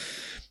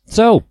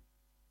So,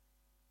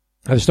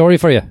 I have a story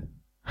for you.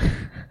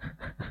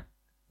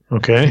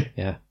 Okay.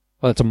 Yeah.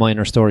 Well, it's a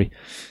minor story.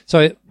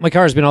 So, my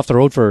car has been off the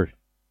road for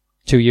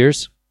 2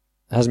 years.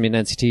 It hasn't been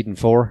NCT'd in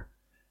 4.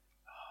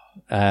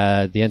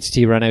 The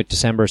NCT ran out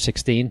December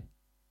 16.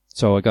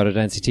 So, I got it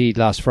NCT'd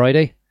last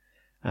Friday.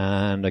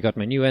 And I got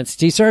my new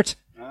NCT cert.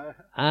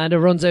 And it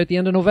runs out the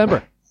end of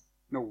November.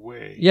 No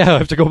way. Yeah, I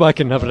have to go back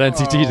and have it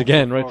NCT'd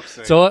again, right?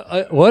 So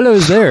while I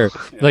was there,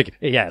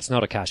 it's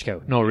not a cash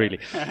cow. No, really.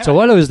 So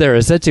while I was there,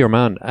 I said to your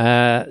man,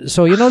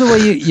 so you know the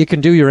way you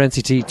can do your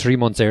NCT 3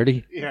 months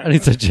early? Yeah. And he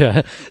said,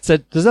 yeah. I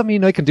said, does that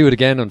mean I can do it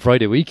again on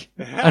Friday week?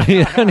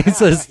 And he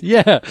says,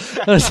 yeah.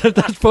 And I said,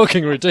 that's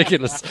fucking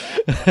ridiculous.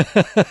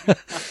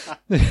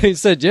 He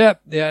said, yeah.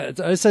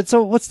 I said,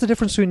 so what's the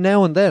difference between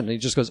now and then? And he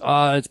just goes,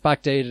 it's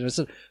backdated. And I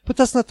said, but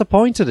that's not the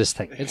point of this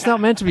thing. It's not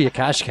meant to be a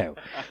cash cow.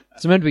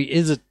 It's meant to be,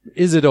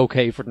 is it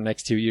okay for the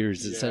next 2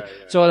 years?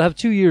 So I'll have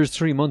 2 years,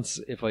 3 months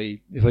if I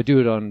do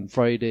it on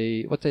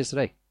Friday. What day is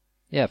today?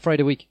 Yeah,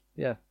 Friday week.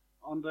 Yeah.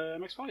 On the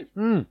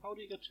MX-5. How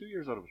do you get 2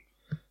 years out of it?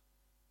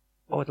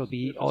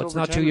 It's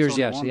not 2 years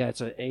yet. Yeah,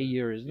 it's a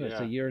year, isn't it? Yeah,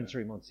 it's a year and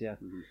 3 months, yeah.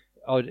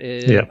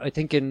 Mm-hmm. I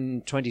think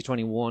in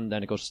 2021,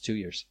 then it goes to 2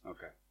 years.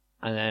 Okay.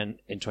 And then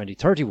in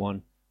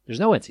 2031, there's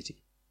no NCT.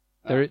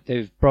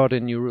 They've brought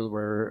in a new rule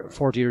where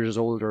 40 years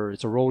older,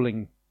 it's a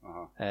rolling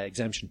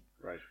exemption.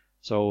 Right.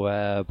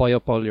 So buy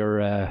up all your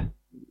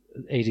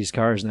 80s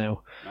cars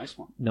now. Nice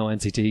one. No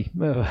NCT.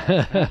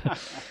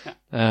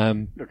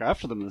 Look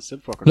after them is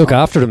fucking Look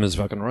after them is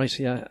fucking right,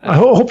 yeah. I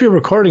hope you're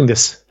recording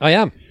this. I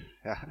am.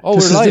 Yeah. Oh,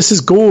 we're live. This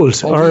is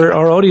gold.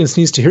 Our audience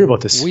needs to hear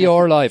about this. We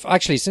are live.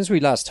 Actually, since we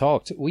last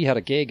talked, we had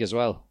a gig as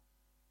well.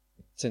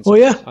 Since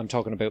I'm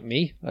talking about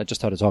me. I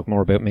just had to talk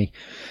more about me.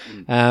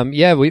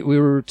 We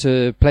were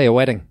to play a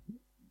wedding.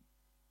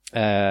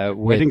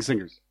 Wedding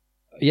singers.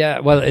 Yeah,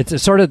 well, it's a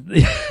sort of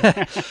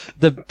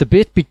the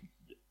bit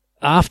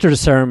after the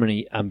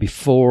ceremony and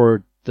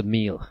before the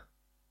meal.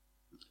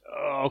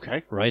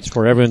 Okay. Right,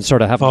 where everyone's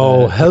sort of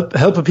having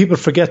help people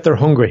forget they're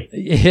hungry.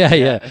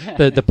 Yeah.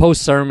 The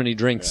post-ceremony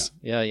drinks.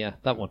 Yeah,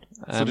 that one.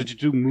 So did you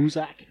do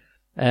Muzak?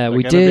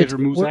 We did.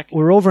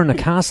 We're over in a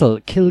castle,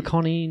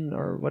 Kilconeen,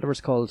 or whatever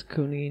it's called,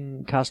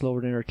 Cooneen Castle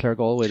over near Clare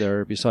Galway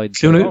there beside...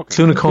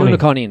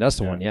 Clunaconeen, that's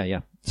the one,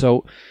 yeah.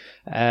 So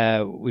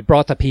we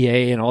brought the PA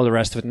and all the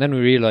rest of it, and then we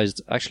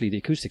realised, actually, the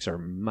acoustics are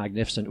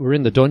magnificent. We're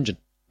in the dungeon.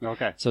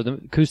 Okay. So the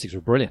acoustics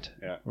were brilliant.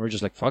 Yeah. We were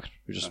just like, fuck it.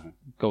 We just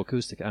go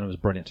acoustic, and it was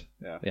brilliant.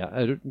 Yeah.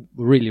 I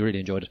really, really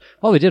enjoyed it.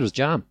 All we did was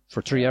jam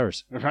for 3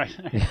 hours. Right.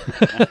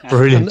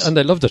 Brilliant. and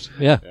they loved it.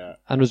 Yeah.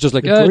 And it was just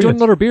like, do you want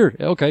another beer?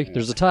 Okay,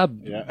 there's a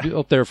tab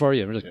up there for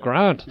you. And we're like,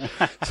 grand.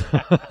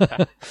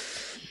 It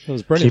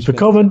was brilliant. Keep it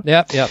coming.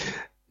 Yeah.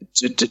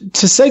 To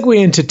segue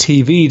into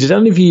TV, did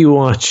any of you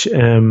watch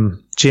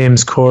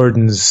James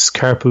Corden's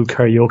Carpool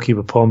Karaoke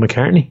with Paul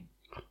McCartney?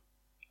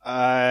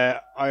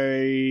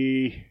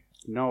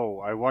 No,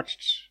 I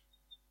watched.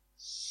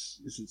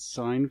 Is it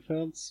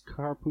Seinfeld's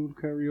Carpool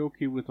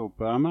Karaoke with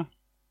Obama?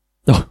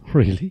 Oh,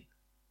 really?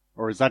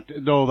 Or is that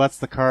that's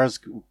the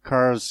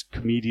cars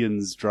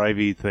comedians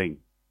drivey thing?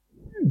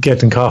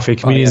 Getting coffee,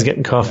 comedians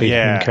getting coffee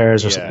in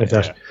cars or something like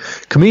that.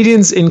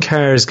 Comedians in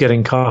cars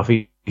getting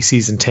coffee.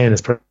 Season 10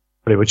 is probably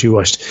what you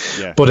watched.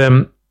 Yeah. But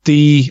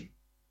the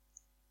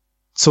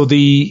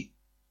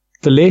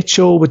Late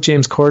Show with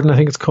James Corden, I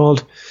think it's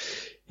called,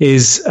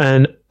 is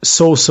an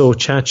so-so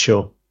chat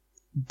show.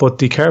 But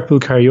the Carpool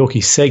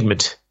Karaoke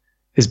segment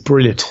is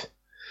brilliant.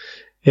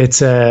 It's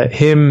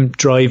him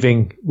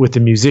driving with the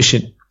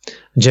musician.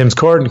 And James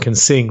Corden can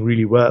sing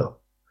really well.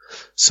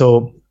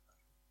 So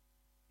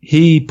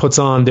he puts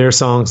on their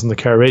songs on the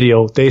car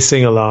radio, they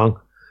sing along,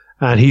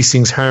 and he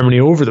sings harmony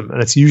over them,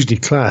 and it's usually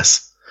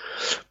class.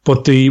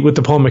 But with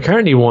the Paul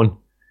McCartney one,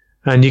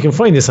 and you can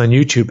find this on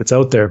YouTube, it's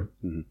out there.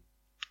 Mm-hmm.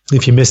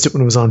 If you missed it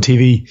when it was on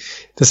TV,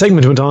 the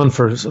segment went on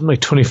for something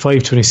like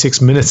 25, 26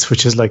 minutes,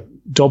 which is like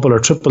double or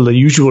triple the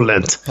usual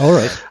length. All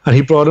right. And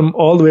he brought him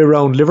all the way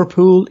around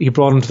Liverpool. He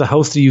brought him to the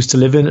house that he used to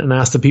live in and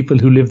asked the people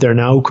who live there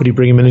now, could he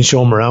bring him in and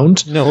show him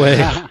around? No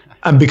way.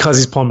 And because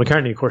he's Paul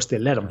McCartney, of course, they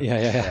let him.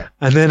 Yeah.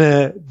 And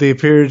then they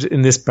appeared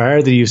in this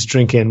bar that he used to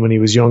drink in when he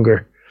was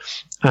younger.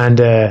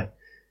 And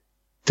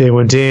they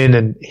went in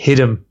and hid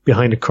him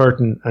behind a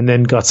curtain and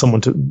then got someone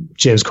to...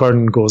 James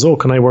Corden goes,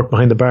 can I work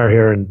behind the bar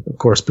here? And of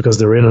course, because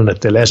they're in on it,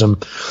 they let him.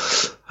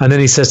 And then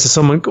he says to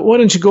someone, why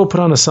don't you go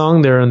put on a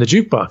song there on the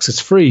jukebox? It's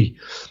free.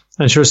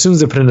 And sure, as soon as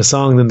they put in a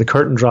song, then the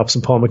curtain drops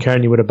and Paul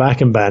McCartney with a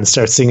backing band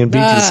starts singing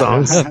Beatles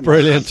songs.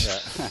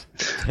 Brilliant.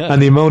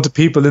 And the amount of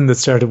people in that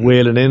started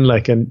wailing in,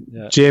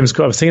 James,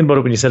 I was thinking about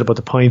it when you said about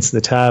the pints in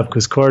the tab,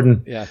 because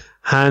Corden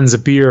hands a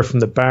beer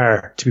from the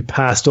bar to be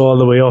passed all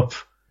the way up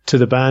to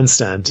the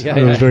bandstand.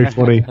 It was very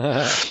funny.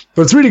 But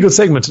it's a really good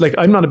segment. Like,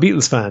 I'm not a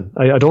Beatles fan.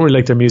 I don't really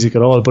like their music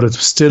at all, but it's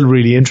still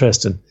really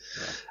interesting.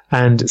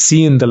 And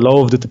seeing the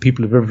love that the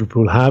people of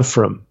Liverpool have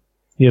for him,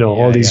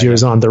 all these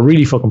years on, they're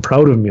really fucking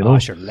proud of him, Oh,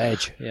 sure,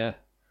 ledge, yeah.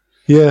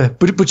 Yeah,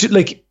 but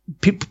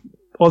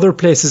other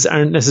places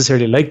aren't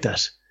necessarily like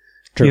that.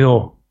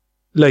 True.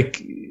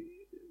 Like,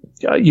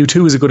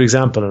 U2 is a good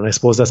example, and I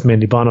suppose that's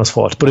mainly Bono's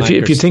fault. But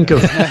if you think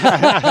of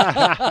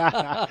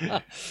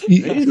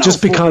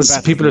just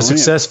because people are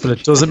successful,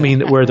 it doesn't mean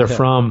that where they're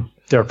from,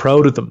 they're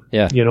proud of them.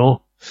 Yeah. You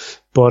know.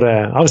 But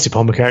obviously,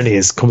 Paul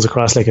McCartney comes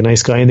across like a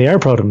nice guy, and they are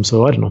proud of him.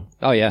 So I don't know.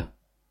 Oh yeah.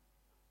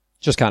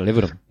 Just can't live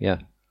with him. Yeah.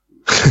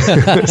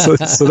 so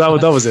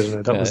that was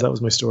it. That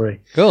was my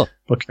story. Cool.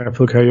 But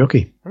carpool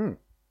karaoke.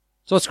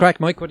 So what's crack,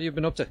 Mike? What have you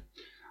been up to?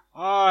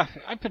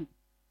 I've been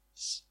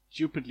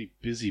stupidly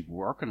busy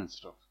working and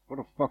stuff. What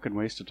a fucking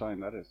waste of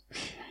time that is.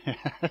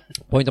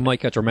 Point the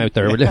mic at your mouth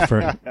there, will you?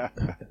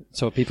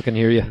 So people can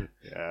hear you.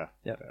 Yeah.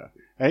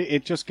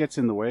 It just gets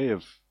in the way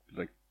of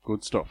like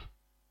good stuff.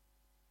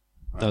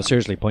 No,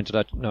 seriously, point to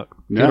that. No,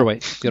 the other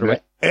way.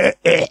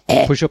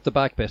 Push up the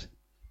back bit.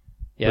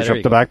 Yeah, Push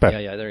up the back bit.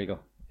 Yeah, there you go.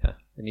 Yeah,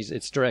 and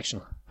it's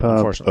directional. Pump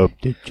unfortunately. up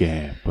the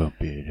jam, pump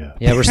it up.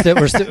 Yeah,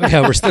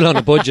 we're still on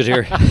a budget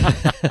here.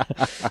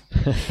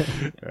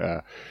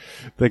 Yeah.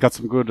 They got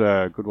some good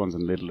ones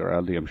in Lidl or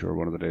Aldi, I'm sure,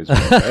 one of the days.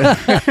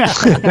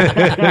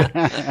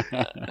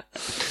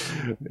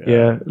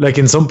 Yeah, like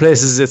in some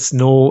places it's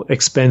no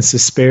expense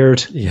is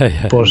spared.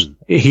 Yeah. But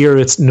here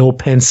it's no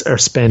pence are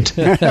spent.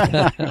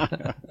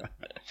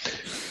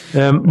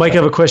 Mike, I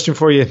have a question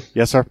for you.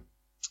 Yes, sir.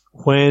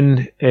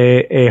 When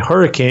a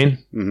hurricane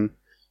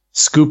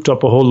scooped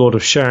up a whole load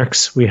of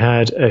sharks, we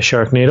had a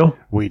Sharknado.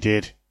 We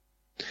did.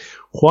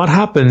 What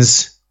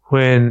happens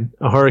when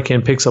a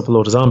hurricane picks up a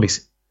load of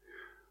zombies?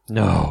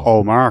 No.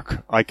 Oh,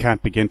 Mark, I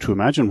can't begin to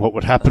imagine what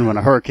would happen when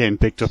a hurricane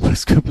picked up a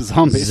scoop of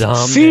zombies.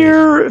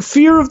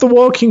 Fear of the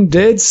Walking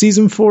Dead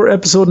Season 4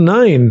 Episode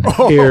 9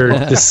 aired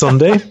this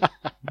Sunday.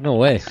 No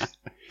way.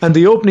 And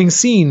the opening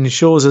scene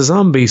shows a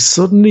zombie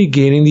suddenly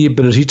gaining the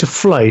ability to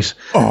flight.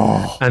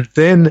 Oh. And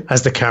then,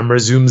 as the camera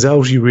zooms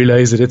out, you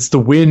realise that it's the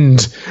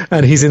wind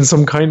and he's in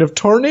some kind of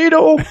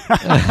tornado.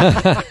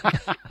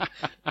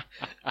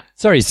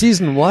 Sorry,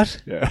 season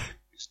what? Yeah.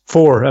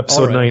 4,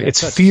 episode 9.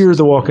 It's Fear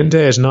the Walking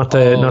Dead, not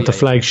the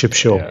flagship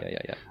show.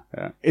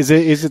 Yeah. Is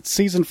it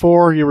season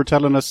 4 you were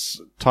telling us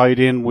tied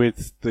in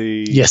with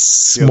the...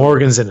 Yes,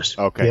 Morgan's in it.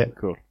 Okay,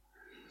 cool.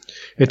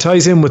 It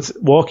ties in with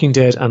Walking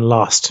Dead and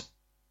Lost.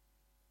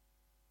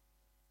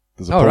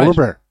 There's a polar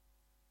bear.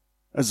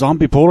 A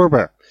zombie polar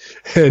bear.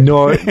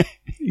 No,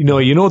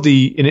 you know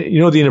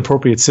the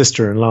inappropriate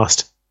sister in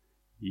Lost?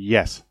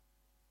 Yes.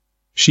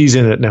 She's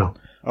in it now.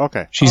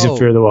 Okay. She's in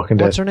Fear the Walking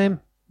Dead. What's her name?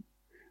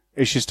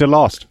 Is she still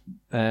lost?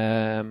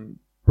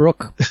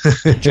 Brooke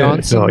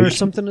Johnson or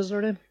something is her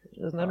name?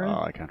 Isn't that right?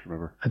 Oh, I can't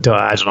remember. I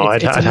don't know.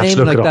 I'd have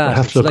to look like it up. that. I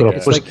have to look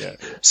it up.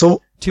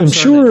 So Two I'm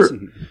sure.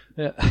 surnames.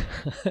 Yeah.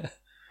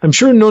 I'm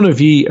sure none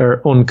of ye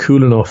are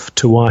uncool enough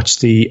to watch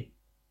the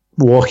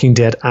Walking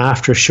Dead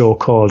after show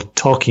called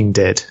Talking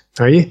Dead.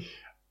 Are you?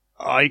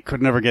 I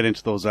could never get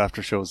into those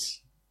after shows.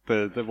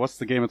 The what's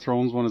the Game of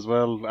Thrones one as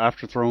well?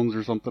 After Thrones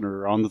or something,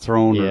 or On the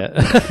Throne? Yeah.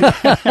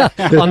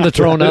 On the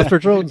Throne, After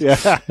Thrones.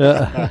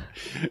 Yeah.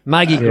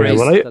 Maggie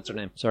Grace. That's her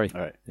name. Sorry.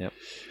 All right. Yep.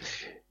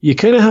 You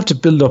kind of have to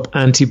build up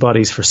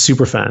antibodies for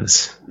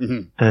superfans.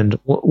 Mm-hmm. And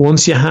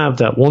once you have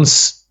that,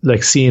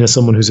 like seeing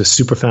someone who's a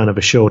super fan of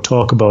a show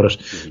talk about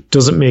it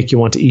doesn't make you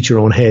want to eat your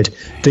own head,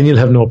 then you'll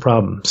have no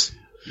problems.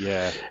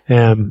 Yeah.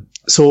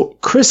 So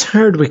Chris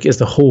Hardwick is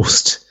the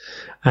host.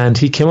 And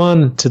he came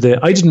on to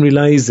I didn't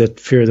realize that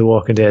Fear the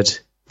Walking Dead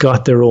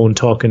got their own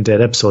Talking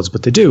Dead episodes,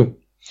 but they do.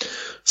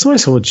 So I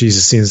said, well,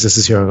 Jesus, since this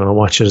is here, I'm going to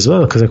watch it as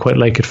well, because I quite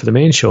like it for the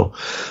main show.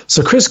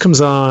 So Chris comes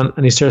on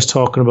and he starts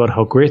talking about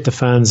how great the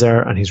fans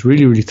are, and he's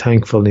really, really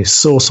thankful, and he's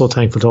so, so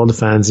thankful to all the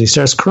fans, and he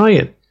starts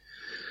crying.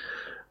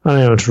 And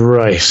I went,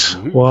 right,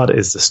 what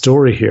is the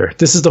story here?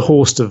 This is the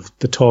host of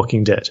The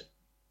Talking Dead.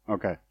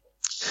 Okay.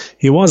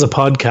 He was a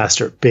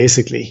podcaster,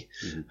 basically,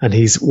 and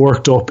he's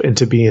worked up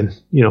into being,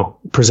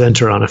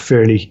 presenter on a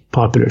fairly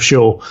popular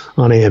show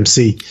on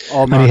AMC.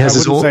 Oh, man, and he has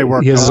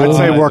I'd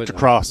say worked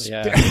across.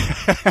 Yeah.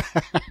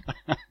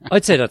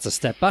 I'd say that's a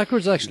step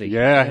backwards, actually.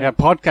 Yeah.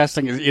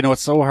 Podcasting is,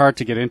 it's so hard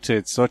to get into.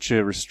 It's such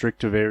a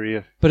restrictive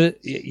area.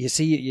 But you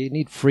see, you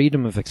need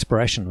freedom of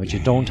expression, which you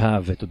don't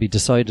have. It'll be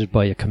decided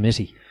by a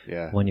committee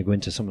when you go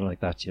into something like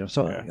that.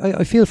 So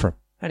I feel for him.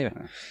 Anyway.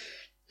 Yeah.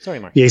 Sorry,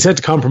 Mark. Yeah, he's had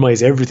to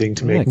compromise everything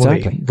to make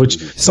money, which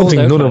is something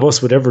none of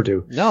us would ever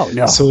do. No.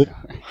 So,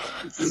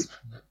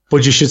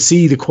 but you should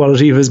see the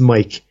quality of his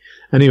mic.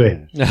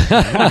 Anyway,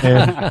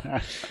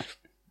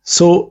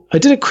 so I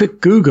did a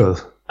quick Google,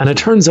 and it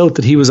turns out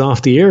that he was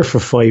off the air for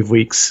 5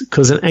 weeks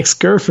because an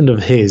ex-girlfriend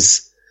of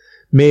his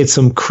made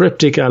some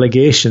cryptic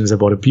allegations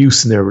about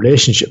abuse in their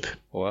relationship.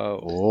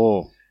 Wow.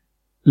 Oh.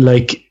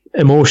 Like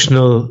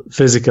emotional,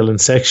 physical, and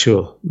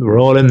sexual.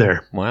 We're all in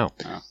there. Wow.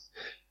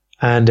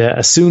 And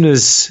as soon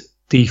as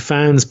the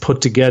fans put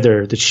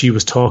together that she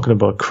was talking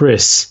about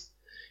Chris,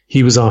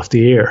 he was off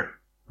the air.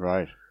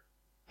 Right.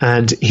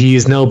 And he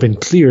has now been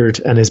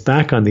cleared and is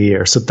back on the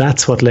air. So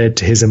that's what led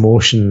to his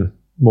emotional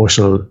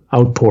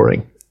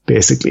outpouring,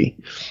 basically.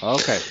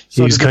 Okay.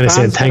 He was kind of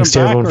saying thanks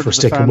to everyone for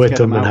sticking with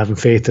him and having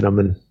faith in him,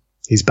 and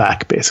he's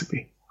back,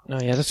 basically. Oh,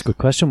 yeah, that's a good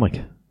question,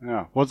 Mike.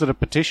 Yeah. Was it a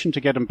petition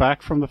to get him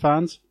back from the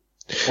fans?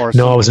 Or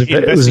No, it was an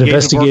investigative work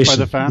investigation by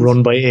the fans?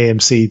 run by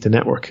AMC, the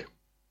network.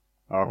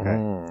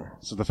 Okay.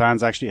 So the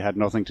fans actually had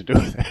nothing to do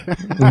with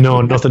it.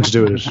 No, nothing to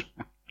do with it.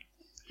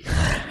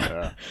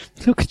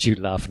 Look at you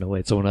laughing away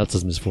at someone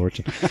else's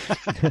misfortune.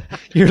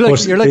 you're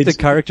like the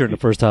character in the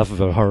first half of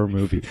a horror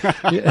movie.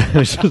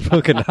 Just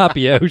fucking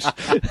happy out.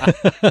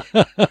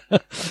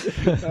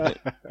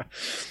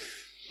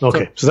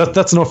 Okay, so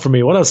that's enough for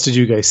me. What else did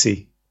you guys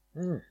see?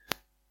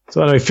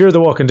 So anyway, Fear the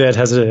Walking Dead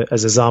has a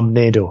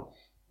zombnado.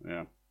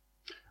 Yeah.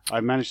 I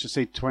managed to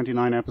see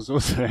 29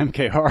 episodes of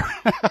MKR.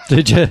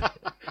 Did you?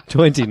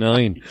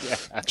 29.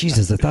 Yeah.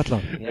 Jesus, is that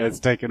long? Yeah. It's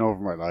taken over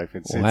my life.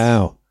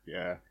 Wow.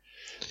 Yeah.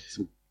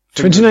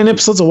 29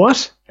 episodes of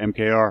what?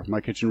 MKR, My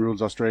Kitchen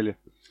Rules Australia.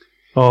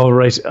 Oh,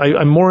 right.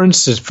 I'm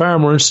far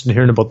more interested in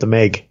hearing about The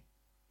Meg.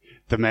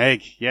 The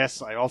Meg.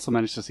 Yes, I also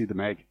managed to see The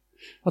Meg.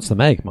 What's the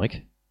Meg,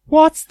 Mike?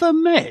 What's The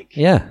Meg?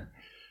 Yeah.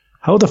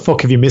 How the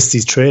fuck have you missed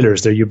these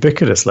trailers? They're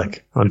ubiquitous,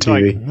 like, on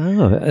TV.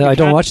 No, I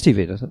don't watch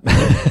TV, does it?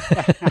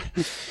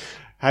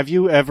 Have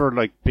you ever,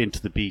 been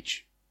to the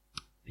beach?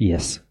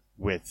 Yes.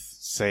 With,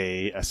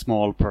 say, a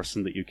small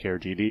person that you care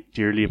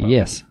dearly about?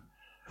 Yes.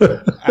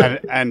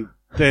 and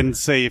then,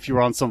 say, if you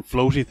were on some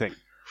floaty thing.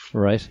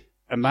 Right.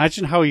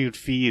 Imagine how you'd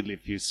feel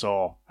if you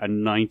saw a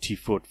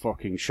 90-foot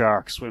fucking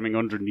shark swimming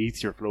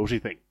underneath your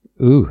floaty thing.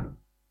 Ooh.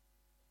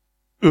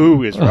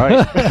 Ooh is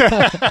right.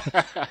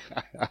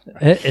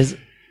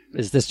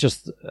 Is this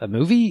just a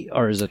movie,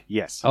 or is it?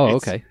 Yes. Oh,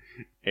 okay.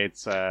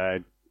 It's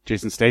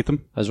Jason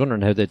Statham. I was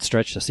wondering how they'd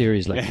stretch the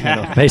series,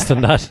 based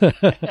on that.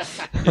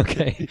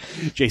 Okay.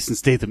 Jason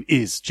Statham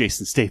is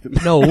Jason Statham.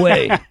 No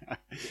way.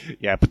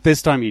 Yeah, but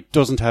this time he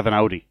doesn't have an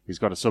Audi. He's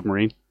got a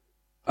submarine.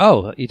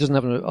 Oh, he doesn't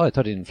have an... Oh, I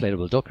thought he had an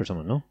inflatable duck or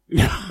something, no?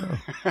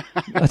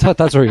 I thought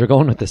that's where you're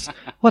going with this.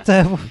 What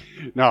the hell?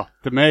 No,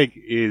 the Meg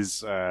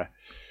is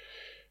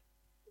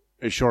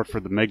short for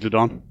the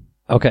Megalodon.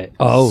 Okay.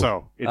 Oh.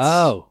 So,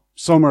 it's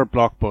summer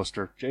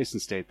blockbuster. Jason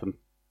Statham.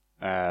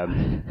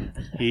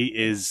 He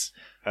is...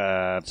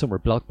 summer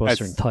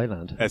blockbuster in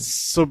Thailand. A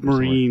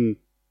submarine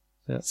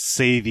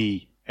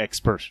savvy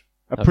expert.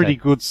 A pretty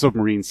good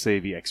submarine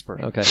savvy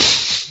expert. Okay.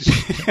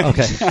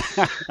 Okay.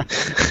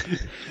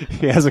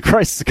 He has a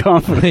crisis of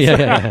confidence.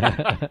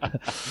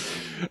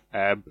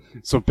 Yeah.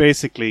 So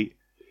basically,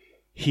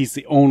 he's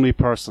the only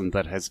person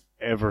that has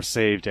ever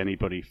saved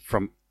anybody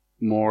from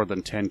more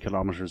than 10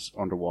 kilometers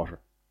underwater.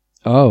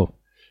 Oh.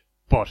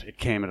 But it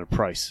came at a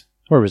price.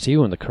 Where was he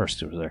when the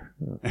curse was there?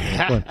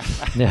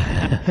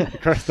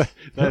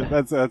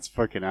 That's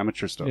fucking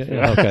amateur stuff.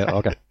 Yeah,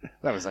 okay.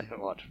 That was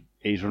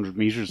 800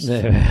 meters?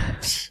 Yeah.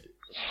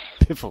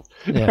 Piffle.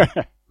 Yeah.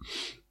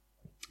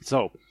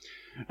 So,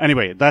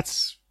 anyway,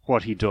 that's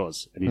what he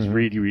does, and he's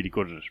really, really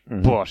good at it.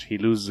 Mm-hmm. But he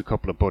loses a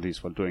couple of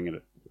buddies while doing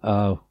it.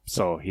 Oh.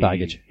 So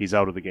he's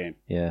out of the game.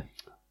 Yeah.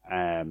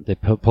 They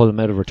pull him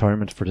out of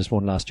retirement for this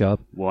one last job.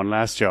 One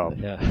last job.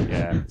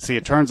 Yeah. See,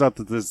 it turns out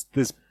that there's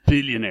this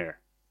billionaire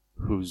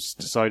who's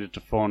decided to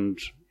fund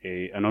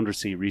an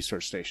undersea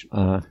research station,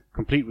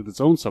 complete with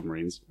its own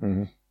submarines,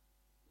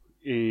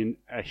 in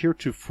a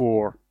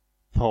heretofore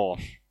thought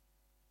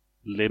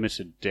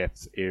limited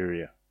depth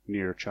area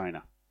near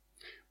China.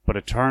 But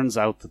it turns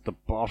out that the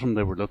bottom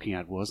they were looking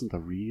at wasn't the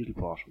real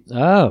bottom.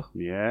 Oh.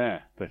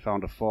 Yeah, they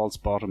found a false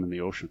bottom in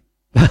the ocean.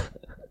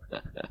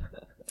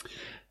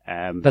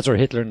 That's where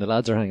Hitler and the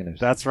lads are hanging out.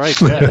 That's right,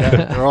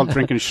 yeah. They're all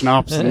drinking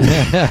schnapps and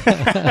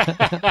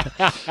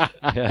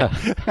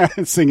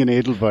singing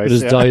Edelweiss.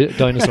 There's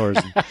dinosaurs.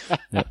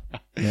 Yeah,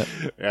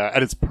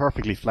 and it's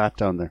perfectly flat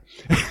down there.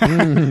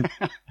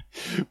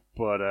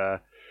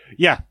 But,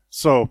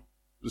 so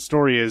the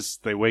story is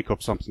they wake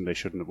up something they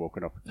shouldn't have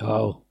woken up.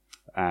 Oh.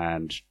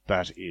 And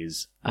that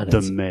is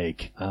the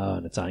Meg. Oh,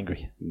 and it's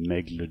angry.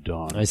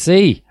 Megalodon. I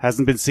see.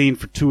 Hasn't been seen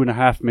for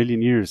 2.5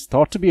 million years.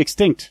 Thought to be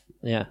extinct.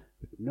 Yeah.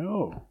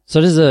 No. So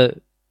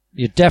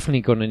you're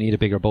definitely going to need a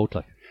bigger boat,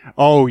 like.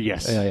 Oh,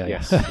 yes. Yeah.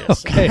 Yes.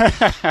 Okay.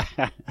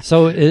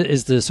 So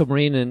is the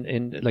submarine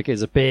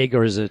is it big,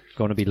 or is it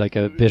going to be like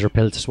a bitter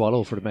pill to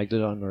swallow for the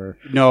Megalodon, or?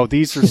 No,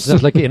 these are... Is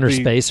that like inner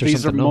space or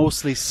these something? These are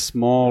mostly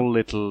small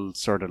little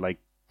sort of like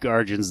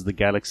Guardians of the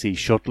Galaxy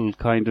shuttle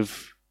kind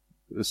of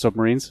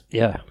submarines.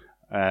 Yeah.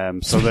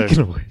 So they're...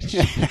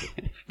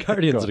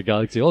 Guardians of the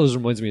Galaxy always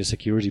reminds me of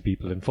security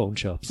people in phone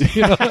shops.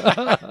 You know?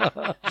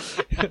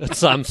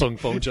 Samsung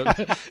phone shop.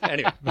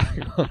 Anyway, back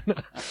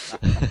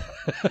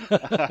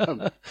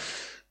on.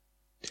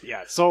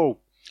 So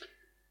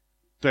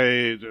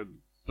the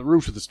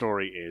root of the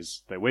story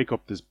is they wake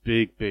up this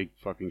big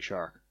fucking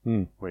shark,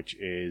 which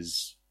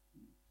is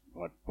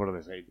what do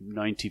they say,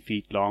 90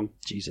 feet long.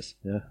 Jesus,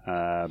 yeah.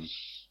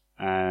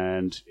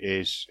 And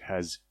it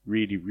has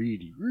really,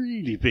 really,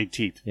 really big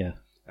teeth. Yeah.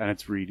 And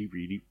it's really,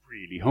 really,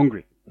 really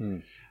hungry.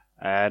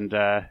 And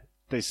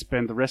they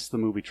spend the rest of the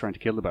movie trying to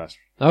kill the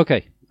bastard.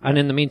 Okay. And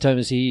in the meantime,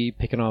 is he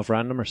picking off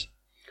randomers?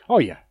 Oh,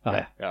 yeah.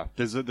 Yeah.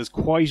 There's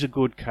quite a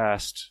good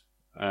cast.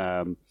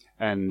 And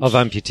And Of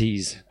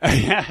amputees.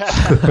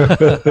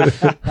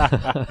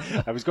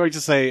 I was going to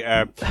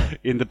say,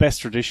 in the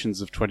best traditions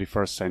of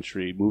 21st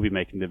century movie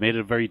making, they made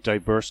a very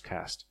diverse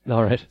cast.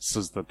 All right.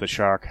 So that the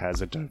shark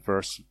has a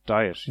diverse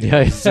diet.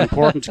 Yeah. It's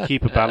important to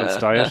keep a balanced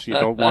diet. You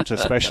don't want to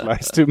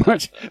specialize too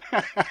much.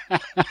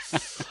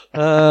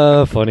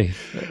 Funny.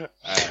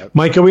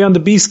 Mike, are we on the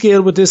B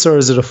scale with this, or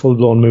is it a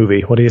full-blown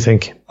movie? What do you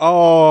think?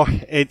 Oh,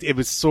 it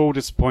was so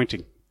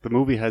disappointing. The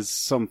movie has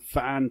some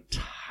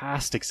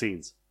fantastic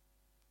scenes.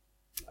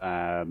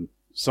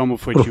 Some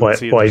of which you would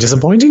see. Why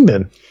disappointing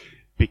then?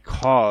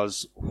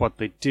 Because what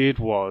they did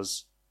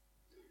was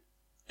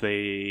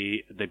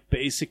they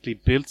basically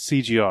built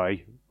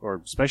CGI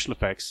or special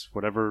effects,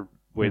 whatever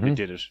way they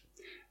did it,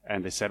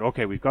 and they said,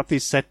 okay, we've got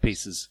these set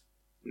pieces.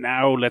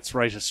 Now let's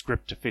write a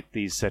script to fit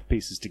these set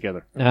pieces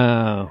together.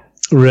 Oh.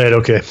 Right,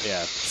 okay.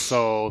 Yeah.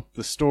 So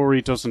the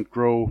story doesn't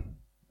grow.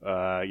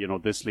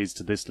 This leads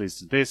to this, leads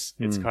to this.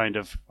 It's kind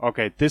of,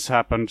 okay, this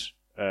happened.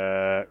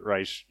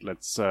 Right,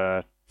 let's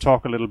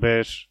talk a little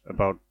bit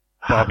about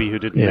Bobby who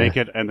didn't make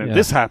it, and then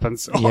this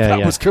happens. Oh,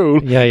 that was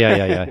cool.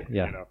 Yeah.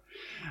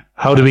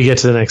 How do we get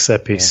to the next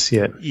set piece?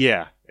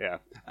 Yeah.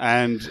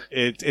 And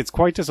it's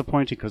quite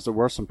disappointing because there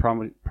were some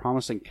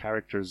promising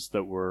characters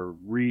that were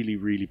really,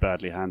 really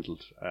badly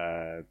handled.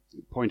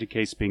 Point of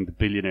case being the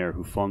billionaire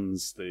who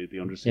funds the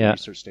undersea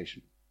research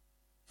station.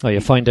 Oh, you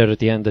find out at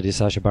the end that he's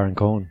Sacha Baron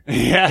Cohen.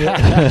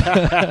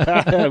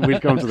 Yeah, we'll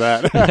come to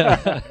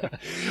that.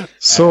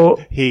 So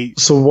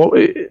what?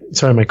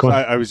 Sorry, Mike. Go on.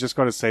 I was just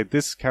going to say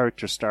this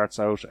character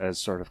starts out as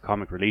sort of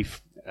comic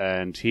relief,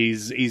 and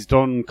he's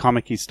done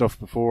comic-y stuff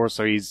before,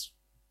 so he's,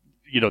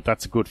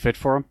 that's a good fit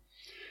for him.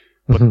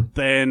 But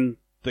then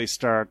they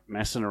start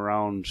messing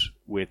around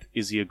with: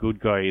 is he a good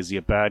guy? Is he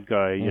a bad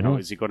guy?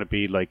 Is he going to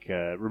be like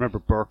remember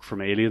Burke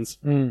from Aliens?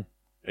 The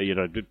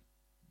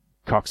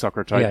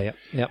cocksucker type.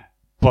 Yeah.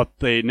 But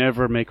they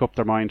never make up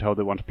their mind how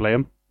they want to play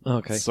him.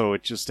 Okay. So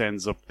it just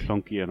ends up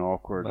clunky and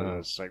awkward. And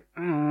it's like,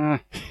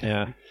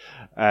 Yeah.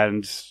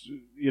 And,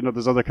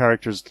 there's other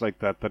characters like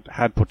that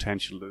had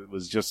potential. It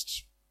was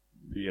just,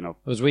 it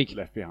was weak.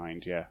 left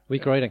behind. Yeah.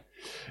 Weak writing.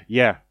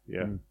 Yeah.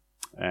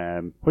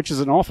 Which is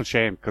an awful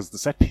shame because the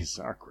set pieces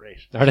are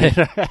great. Are they?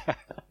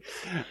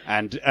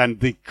 and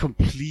the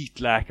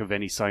complete lack of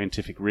any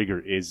scientific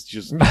rigor is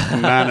just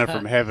manna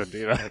from heaven.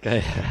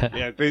 Okay.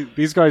 Yeah.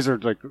 These guys are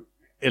like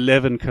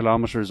 11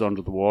 kilometers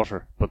under the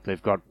water, but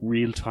they've got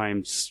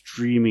real-time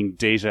streaming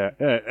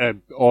data,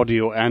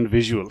 audio and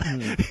visual.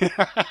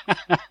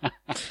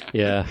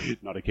 Yeah.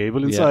 Not a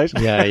cable inside.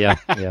 Yeah.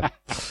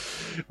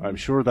 I'm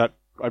sure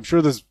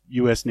there's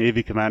US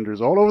Navy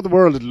commanders all over the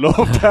world would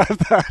love to have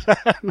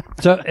that.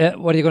 So,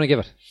 what are you going to give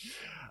it?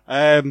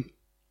 I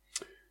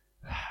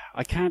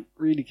can't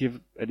really give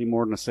it any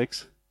more than a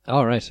 6.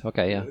 Oh, right.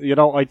 Okay, yeah.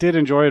 I did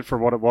enjoy it for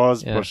what it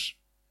was, but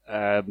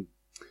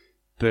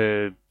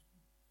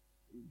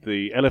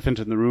the elephant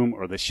in the room,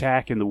 or the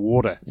shack in the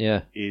water,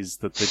 is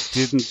that they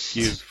didn't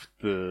give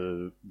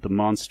the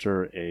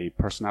monster a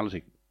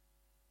personality.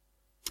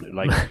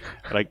 Like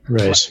right.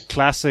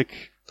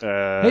 Classic.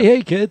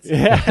 Hey, kids.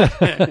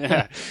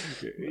 Yeah.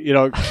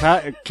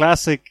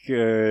 Classic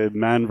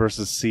man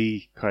versus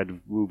sea kind of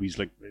movies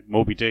like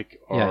Moby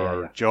Dick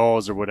or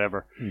Jaws or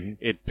whatever. Mm-hmm.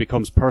 It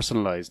becomes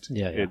personalized.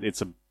 Yeah.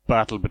 It's a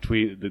battle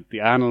between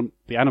the animal.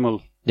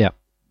 Yeah.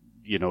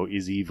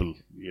 Is evil,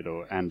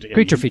 and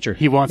creature feature.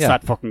 He wants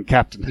that fucking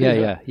captain.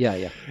 Yeah.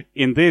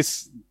 In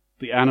this,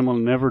 the animal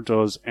never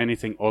does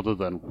anything other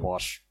than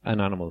what an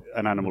animal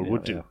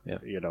would do. Yeah.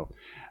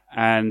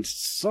 And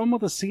some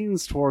of the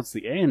scenes towards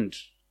the end,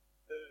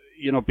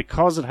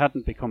 because it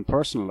hadn't become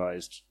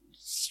personalized,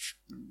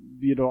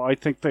 I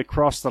think they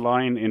crossed the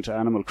line into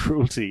animal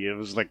cruelty. It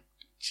was like,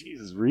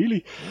 Jesus,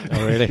 really?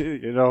 Oh,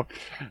 really? Or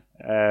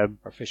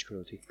fish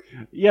cruelty.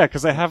 Yeah,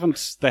 because they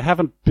haven't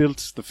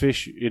built the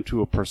fish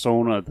into a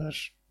persona that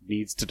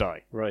needs to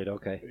die. Right.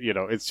 Okay.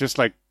 It's just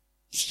like,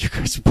 you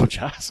guys are a bunch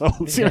of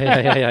assholes.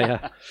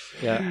 Yeah.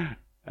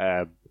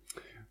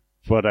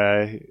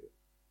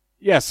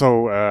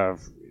 So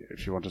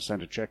if you want to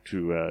send a check to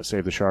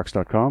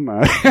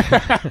savethesharks.com.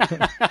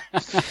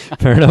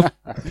 Fair enough.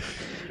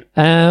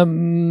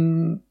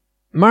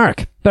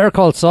 Mark, Better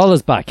Call Saul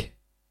is back.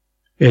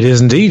 It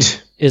is indeed.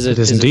 Is it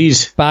indeed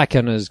back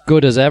and as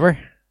good as ever?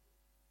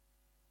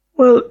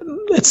 Well,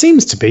 it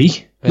seems to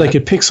be. Yeah. Like,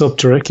 it picks up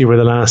directly where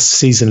the last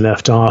season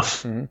left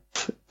off. Mm-hmm.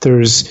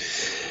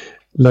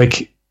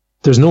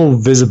 There's no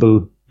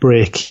visible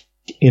break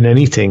in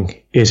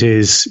anything. It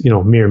is,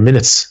 mere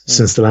minutes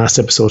since the last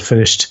episode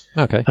finished.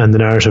 Okay. And the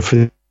narrative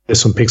for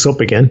this one picks up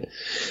again.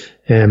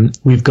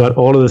 We've got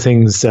all of the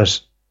things that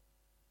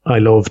I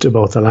loved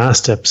about the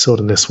last episode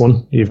in this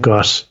one. You've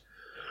got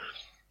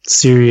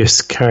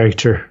serious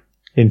character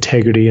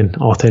integrity and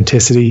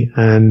authenticity,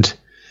 and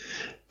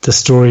the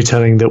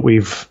storytelling that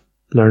we've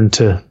learned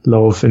to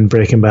love in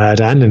Breaking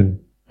Bad and in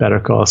Better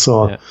Call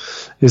Saul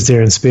is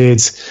there in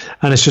spades,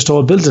 and it's just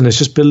all building. It's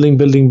just building.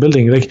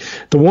 Like,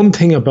 the one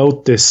thing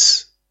about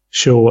this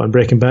show, and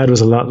Breaking Bad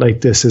was a lot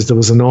like this, is there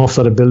was an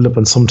awful lot of build up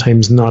and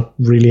sometimes not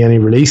really any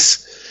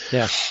release.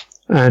 Yeah.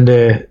 And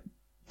there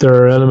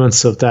are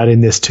elements of that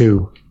in this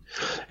too.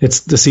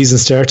 It's the season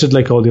started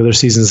like all the other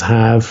seasons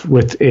have,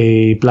 with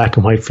a black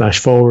and white flash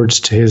forward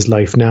to his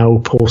life now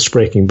post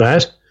Breaking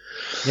Bad.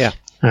 Yeah.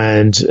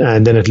 And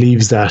then it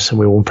leaves that, and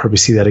we won't probably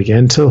see that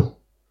again till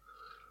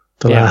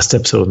the last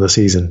episode of the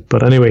season.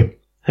 But anyway,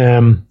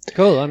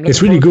 cool.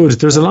 It's really good.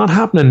 There's a lot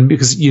happening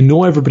because you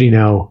know everybody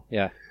now.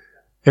 Yeah.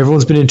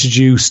 Everyone's been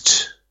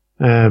introduced.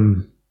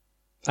 And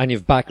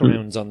you've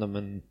backgrounds on them,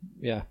 and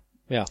yeah.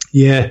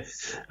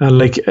 And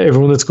like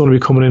everyone that's going to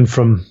be coming in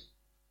from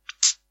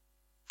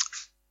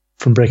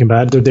Breaking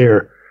Bad, they're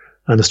there,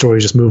 and the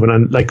story's just moving.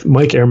 And like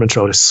Mike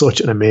Ehrmantraut is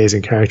such an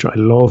amazing character. I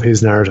love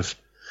his narrative.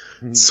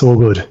 So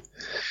good.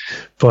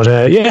 But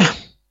it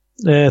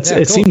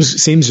cool.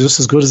 seems just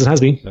as good as it has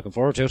been. Looking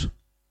forward to it.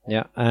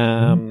 Yeah.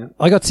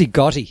 I got to see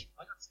Gotti.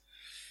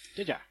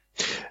 Did ya?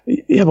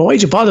 Yeah, but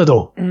why'd you bother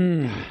though?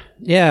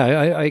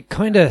 Yeah, I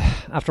kind of,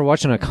 after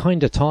watching, I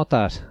kind of thought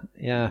that.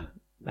 Yeah.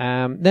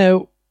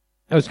 Now,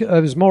 I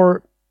was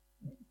more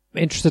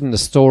interested in the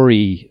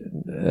story.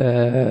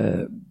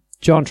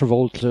 John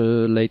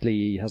Travolta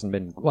lately hasn't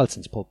been, well,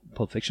 since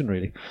Pulp Fiction,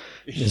 really.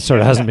 It sort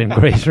of hasn't been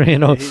great, you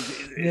know.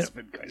 It's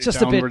been kind of just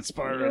downward a bit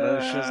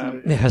spiral-ish, isn't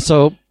it? Yeah,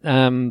 so,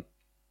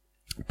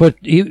 but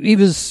he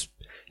was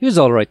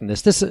all right in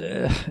this.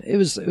 It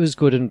was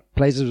good in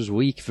places. It was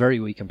weak, very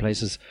weak in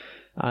places.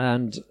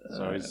 And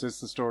so is this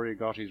the story of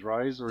Gotti's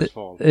rise or his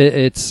fall?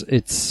 It's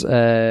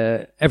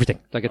everything.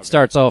 Like it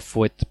starts off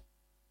with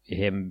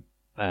him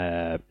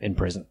in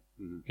prison,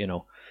 you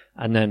know,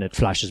 and then it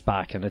flashes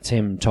back, and it's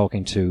him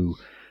talking to,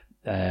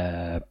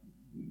 I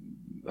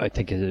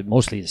think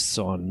mostly his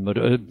son, but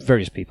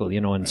various people,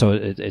 you know, and so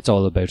it's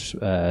all about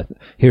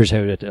here's how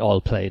it all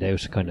played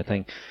out, kind of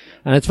thing,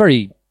 and it's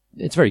very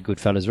good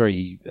fellas,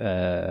 very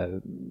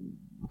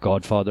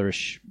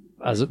Godfatherish,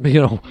 as it,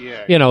 you know,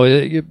 you know.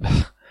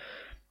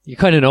 You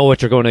kind of know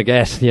what you're going to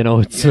get, you know.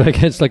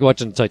 It's like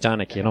watching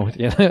Titanic, you know.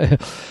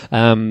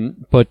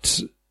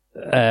 But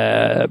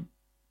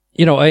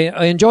you know,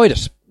 I enjoyed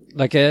it.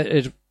 Like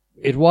it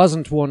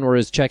wasn't one where I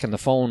was checking the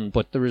phone,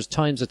 but there was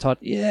times I thought,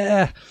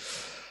 yeah,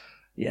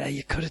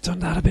 you could have done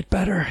that a bit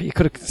better. You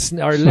could have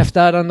or left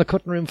that on the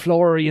cutting room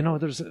floor. You know,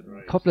 there's a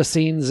couple of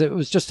scenes. It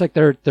was just like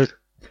it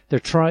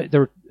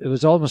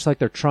was almost like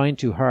they're trying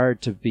too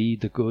hard to be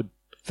the good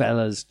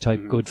fellas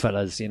type good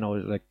fellas, you know,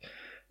 like.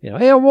 You know,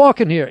 hey, I'm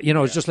walking here. You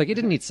know, it's just like, you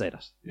didn't need to say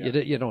that.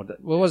 You know,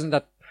 it wasn't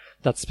that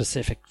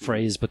specific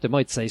phrase, but they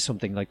might say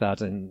something like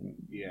that, and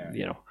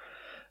you know.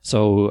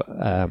 So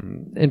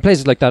in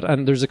places like that,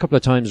 and there's a couple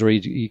of times where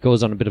he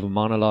goes on a bit of a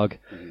monologue,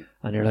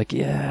 and you're like,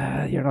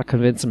 yeah, you're not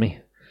convincing me.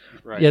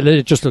 Right. Yeah,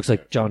 it just looks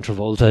like John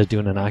Travolta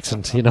doing an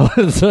accent, you know.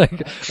 It's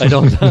like, I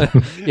don't,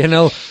 you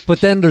know. But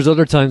then there's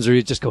other times where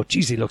you just go,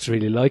 geez, he looks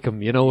really like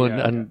him, you know.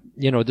 And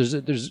you know,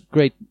 there's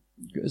great,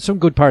 some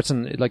good parts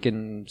in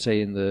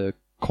the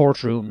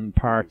courtroom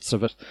parts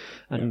of it,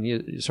 and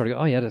you sort of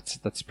go, oh yeah,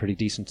 that's pretty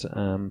decent.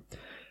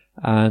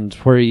 And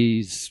where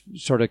he's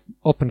sort of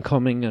up and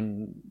coming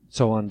and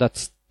so on,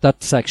 that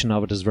section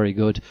of it is very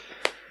good.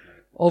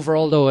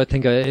 Overall, though, I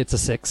think it's a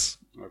 6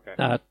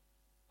 at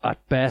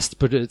best,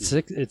 but it's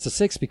a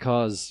 6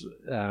 because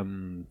I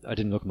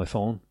didn't look at my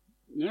phone.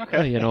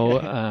 Okay. You know,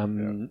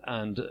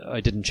 and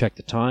I didn't check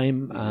the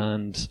time,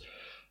 and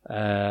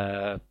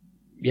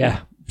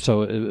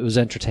so it was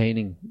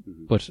entertaining,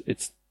 but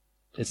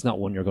it's not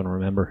one you're going to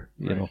remember,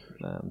 you know,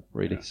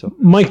 really. So,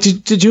 Mike,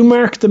 did you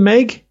mark the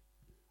Meg?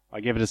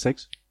 I gave it a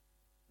 6.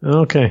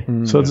 Okay,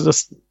 so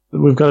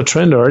we've got a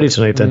trend already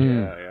tonight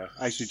then. Yeah.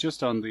 Actually,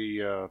 just on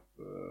the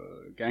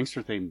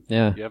gangster theme, you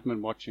haven't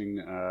been watching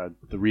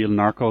The Real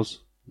Narcos?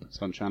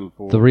 It's on Channel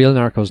 4. The Real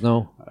Narcos,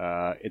 no.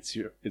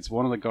 It's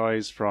one of the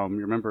guys from,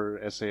 you remember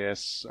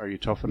SAS, Are You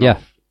Tough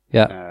Enough?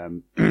 Yeah.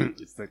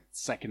 It's the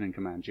second in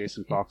command,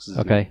 Jason Fox is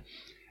his name.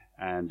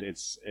 And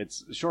it's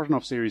a short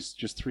enough series,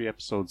 just 3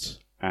 episodes,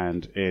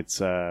 and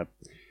it's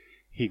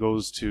he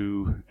goes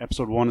to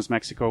episode 1 is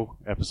Mexico,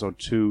 episode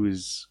 2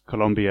 is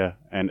Colombia,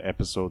 and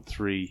episode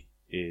 3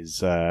 is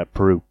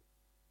Peru,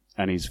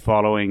 and he's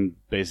following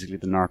basically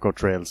the narco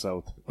trail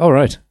south. Oh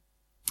right.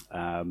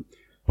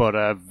 But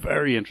a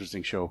very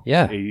interesting show.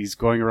 Yeah, he's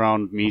going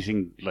around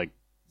meeting like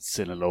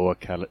Sinaloa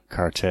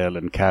cartel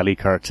and Cali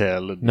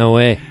cartel. And, no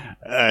way.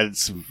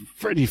 It's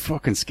pretty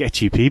fucking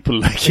sketchy people.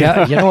 Like,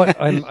 yeah, you know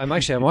what? I'm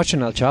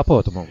watching El Chapo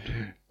at the moment.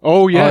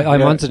 Oh yeah,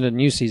 I'm onto the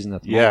new season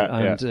at the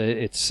moment, and yeah.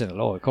 It's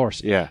Sinaloa, of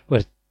course. Yeah,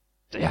 but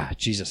yeah,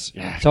 Jesus,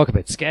 talk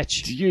about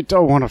sketch. You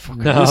don't want to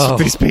fucking listen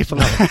to these people.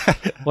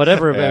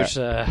 Whatever about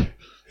the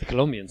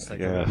Colombians. Like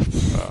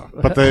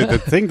but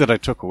the thing that I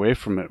took away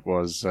from it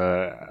was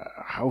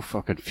how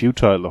fucking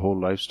futile the whole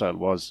lifestyle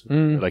was.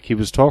 Like he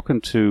was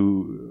talking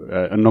to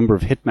a number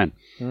of hitmen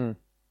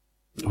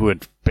who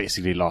had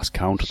basically lost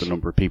count of the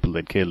number of people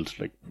they'd killed.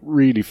 Like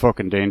really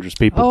fucking dangerous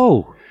people.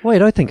 Oh,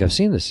 wait, I think I've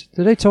seen this.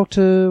 Did I talk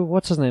to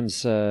what's his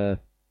name's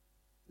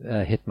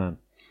hitman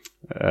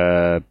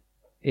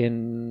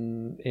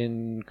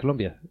in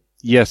Colombia?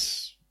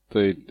 Yes,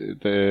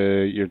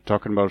 the you're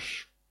talking about.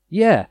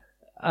 Yeah.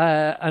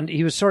 And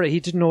he was he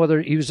didn't know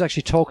whether he was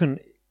actually talking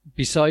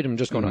beside him,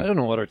 just going, I don't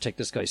know whether to take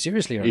this guy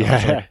seriously or Yeah.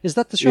 not. So, is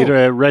that the show? Either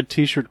a red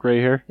T-shirt, grey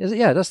hair. Is it?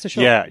 Yeah, that's the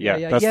show. Yeah,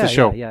 that's the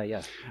show.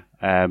 Yeah.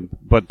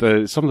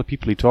 But some of the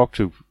people he talked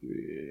to,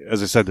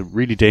 as I said, they're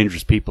really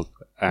dangerous people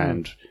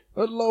and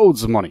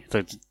loads of money.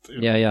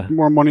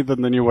 More money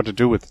than they knew what to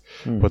do with.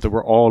 But they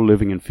were all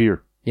living in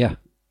fear. Yeah.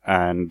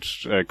 And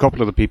a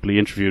couple of the people he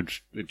interviewed,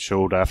 it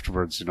showed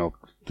afterwards,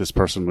 this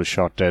person was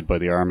shot dead by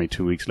the army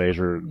 2 weeks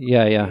later.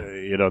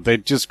 Yeah. They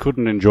just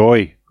couldn't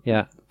enjoy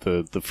Yeah.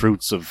 the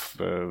fruits of,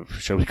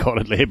 shall we call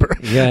it, labor.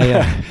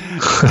 Yeah.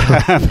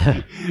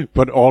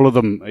 But all of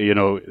them,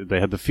 they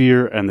had the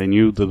fear and they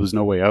knew there was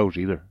no way out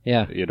either.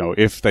 Yeah.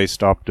 If they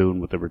stopped doing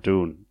what they were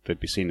doing, they'd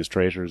be seen as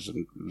traitors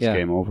and it was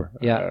game over.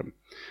 Yeah.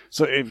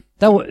 So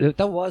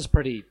that was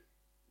pretty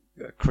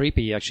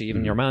creepy, actually.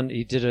 Even your man,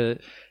 he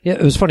did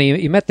it was funny.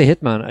 He met the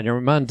hitman and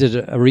your man did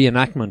a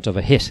reenactment of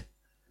a hit.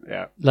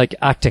 Yeah. Like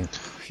acting.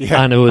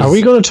 Yeah. And it was... Are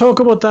we going to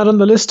talk about that on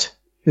the list?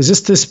 Is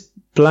this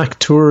Black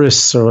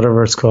Tourists or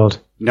whatever it's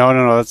called? No,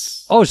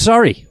 that's... Oh,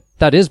 sorry.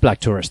 That is Black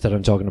Tourist that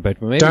I'm talking about.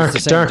 But maybe Dark-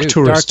 it's the same Dark dude.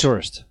 Tourist. Dark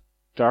Tourist.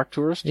 Dark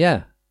Tourist?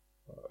 Yeah.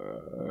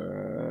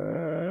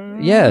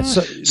 Yeah.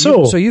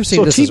 So you've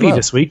seen this TV as well.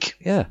 this week.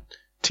 Yeah.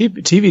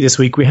 TV this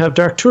week, we have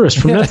Dark Tourist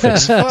from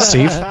Netflix,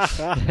 Steve.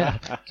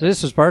 So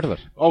this was part of it.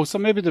 Oh, so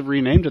maybe they've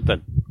renamed it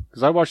then.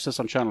 Because I watched this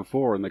on Channel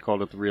 4 and they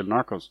called it The Real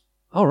Narcos.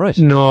 Oh, right.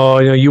 No,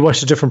 you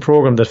watched a different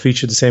program that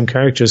featured the same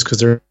characters because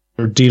they're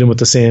dealing with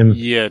the same...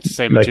 Yeah, it's the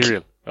same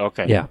material.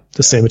 Okay. Yeah.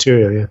 The same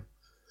material, yeah.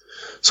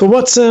 So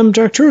what's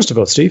Dark Tourist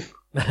about, Steve?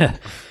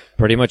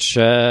 Pretty much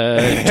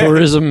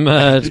tourism.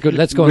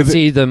 Let's go and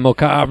see the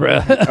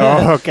macabre.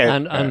 Oh, okay.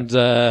 and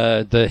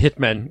the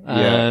hitmen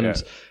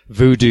and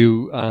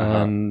voodoo.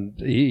 And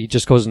he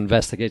just goes and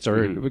investigates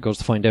or goes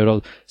to find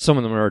out. Some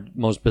of them are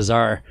most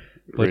bizarre.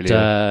 But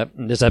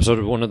Really? this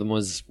episode, one of them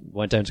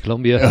went down to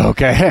Colombia.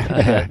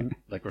 Okay.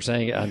 Like we're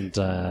saying. And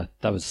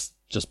that was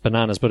just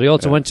bananas. But he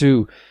also went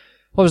to,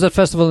 what was that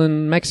festival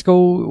in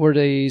Mexico where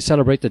they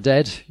celebrate the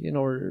dead?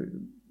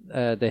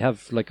 They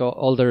have like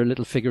all their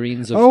little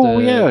figurines of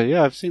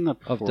I've seen that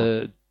before. of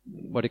the,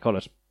 what do you call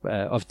it,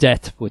 of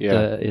death with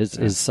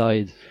his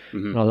side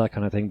and all that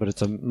kind of thing. But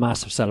it's a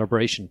massive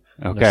celebration.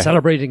 Okay. And they're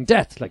celebrating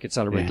death like it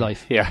celebrates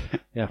life. Yeah.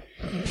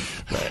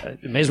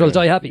 May as well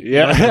die happy.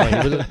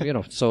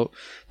 Yeah. So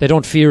they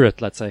don't fear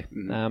it, let's say.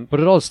 But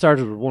it all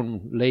started with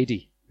one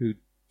lady who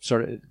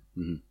sort of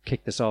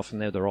kicked this off,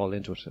 and now they're all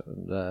into it.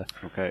 And,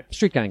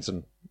 street gangs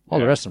and all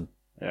the rest of them.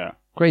 Yeah.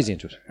 Crazy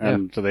into it.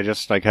 And do they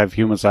just have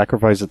human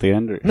sacrifice at the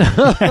end?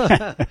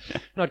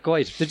 Not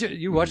quite. Did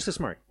you watch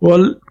this, Mark?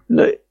 Well,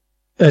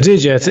 I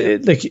did, yeah.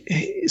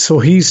 So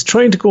he's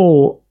trying to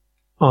go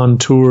on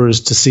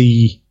tours to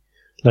see,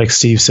 like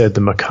Steve said,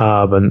 the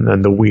macabre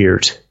and the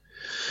weird.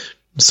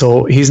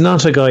 So he's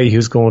not a guy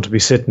who's going to be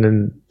sitting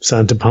in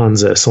Santa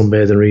Ponza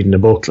sunbathing reading a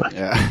book.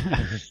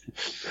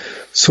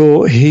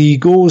 So he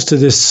goes to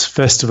this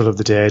festival of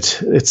the dead.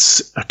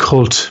 It's a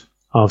cult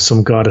of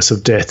some goddess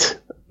of death.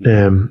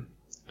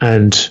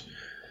 And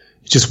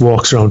he just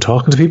walks around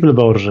talking to people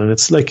about it. And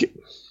it's like,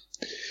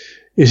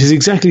 it is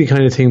exactly the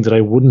kind of thing that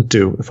I wouldn't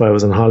do if I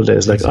was on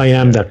holidays. Like, I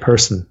am that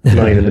person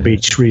lying on the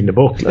beach reading a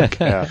book. Like,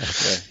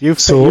 You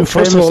first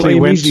of all, I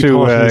went immediately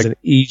thought he was an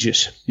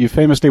idiot. You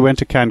famously went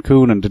to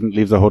Cancun and didn't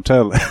leave the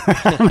hotel.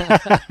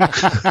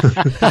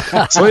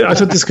 So I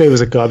thought this guy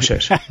was a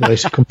gobshite,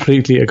 right?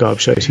 Completely a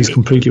gobshite. He's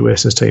completely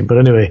wasting his time. But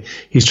anyway,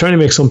 he's trying to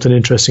make something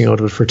interesting out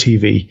of it for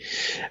TV.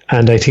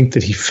 And I think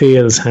that he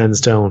fails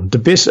hands down. The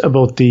bit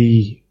about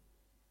the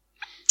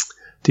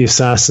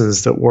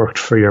assassins that worked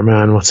for your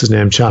man, what's his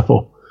name,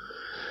 Chapo.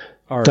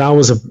 That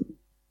was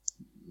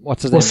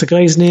What's the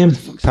guy's name?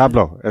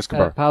 Pablo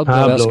Escobar.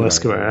 Pablo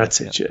Escobar. That's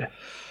it. Yeah.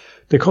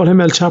 They call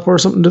him El Chapo or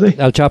something, do they?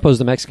 El Chapo's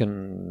the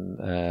Mexican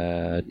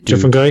dude.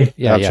 Different guy.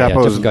 Yeah, El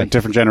Chapo's different guy. a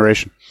different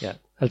generation. Yeah.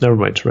 Never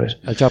mind. Right.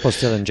 El Chapo's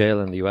still in jail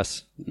in the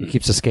US. He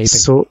keeps escaping.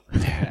 So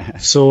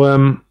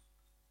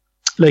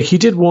like he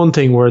did one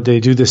thing where they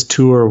do this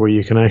tour where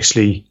you can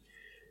actually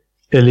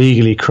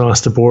illegally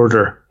cross the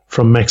border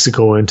from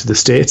Mexico into the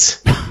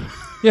States.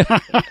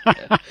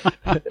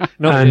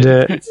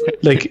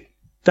 Like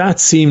that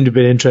seemed a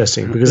bit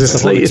interesting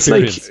because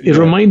it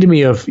reminded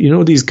me of,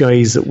 these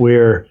guys that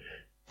wear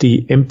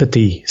the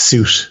empathy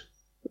suit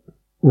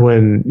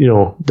when,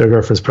 their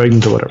girlfriend's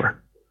pregnant or whatever.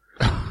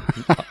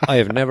 I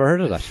have never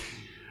heard of that.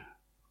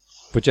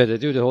 But yeah, they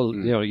do the whole,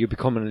 you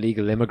become an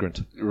illegal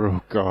immigrant.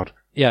 Oh God.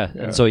 Yeah,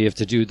 and so you have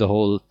to do the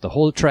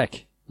whole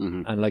trek,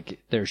 and like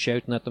they're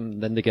shouting at them,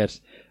 then they get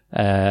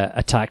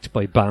attacked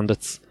by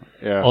bandits.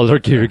 Yeah. All their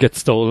gear gets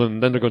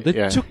stolen, then they're going,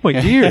 they took my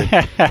gear.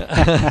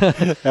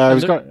 I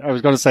was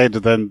going to say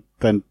to then.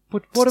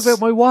 But what about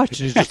my watch? And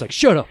he's just like,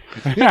 shut up.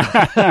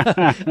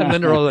 And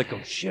then they're all like, oh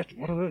shit,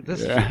 what about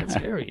this? It's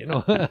scary,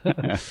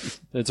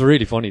 It's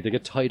really funny. They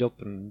get tied up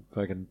and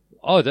fucking.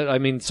 Some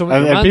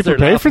of the and people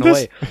pay for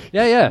this? Away.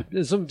 Yeah.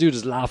 Some dude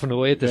is laughing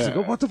away at this and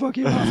go, what the fuck are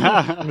you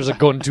laughing at? And there's a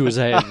gun to his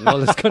head and all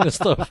this kind of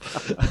stuff.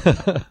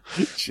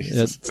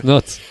 Jesus. It's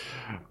nuts.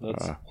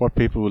 What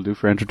people will do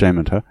for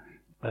entertainment, huh?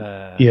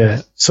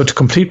 Yeah. So to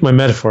complete my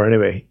metaphor,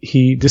 anyway,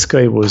 this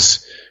guy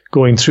was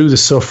going through the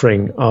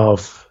suffering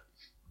of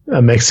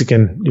a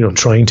Mexican,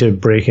 trying to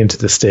break into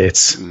the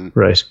States,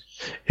 right?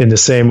 In the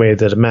same way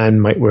that a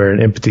man might wear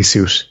an empathy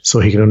suit so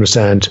he can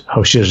understand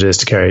how shit it is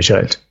to carry a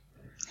child.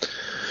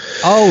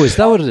 Oh, is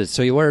that what it is?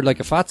 So you wear like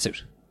a fat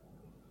suit?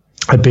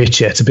 A bit,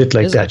 yeah. It's a bit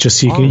like that. Just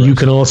so you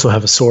can also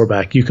have a sore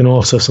back. You can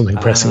also have something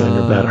pressing on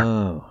your bladder.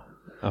 Oh,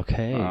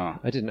 okay.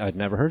 I'd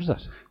never heard of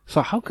that.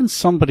 So how can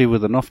somebody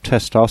with enough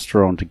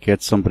testosterone to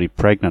get somebody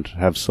pregnant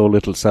have so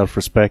little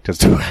self-respect as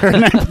to wear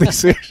an empathy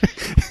suit?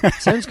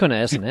 Sounds kind of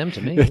S&M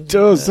to me. It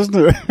does, doesn't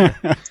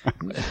it?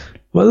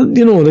 Well,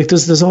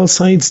 there's all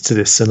sides to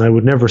this, and I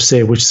would never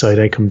say which side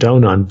I come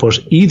down on, but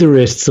either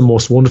it's the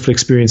most wonderful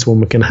experience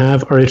one can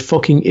have, or it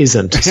fucking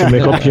isn't, so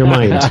make up your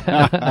mind.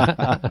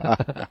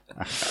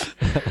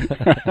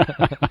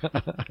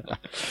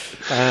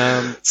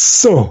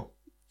 So...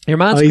 Your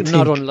man's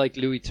not unlike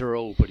Louis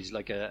Theroux, but he's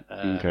like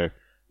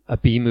a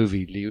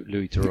B-movie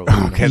Louis Theroux.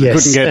 Okay, they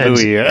couldn't get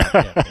Louis,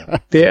 yeah.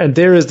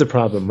 There is the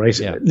problem, right?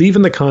 Yeah.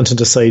 Leaving the content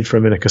aside for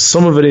a minute, because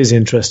some of it is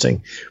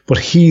interesting, but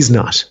he's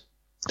not.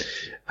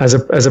 As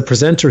a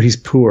presenter, he's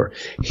poor.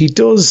 He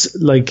does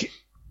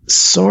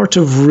sort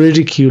of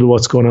ridicule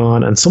what's going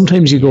on, and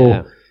sometimes you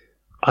go,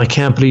 I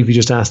can't believe you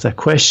just asked that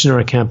question, or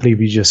I can't believe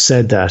you just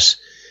said that.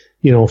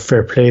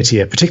 Fair play to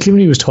you. Particularly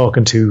when he was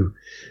talking to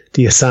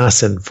the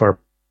assassin for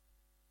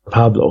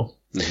Pablo.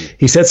 Mm-hmm.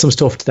 He said some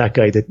stuff to that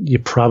guy that you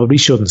probably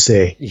shouldn't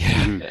say.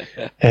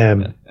 Yeah.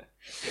 And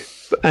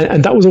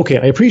that was okay.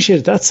 I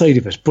appreciated that side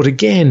of it. But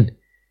again,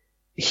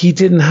 he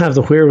didn't have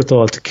the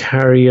wherewithal to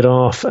carry it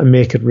off and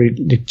make it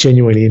really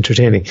genuinely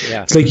entertaining.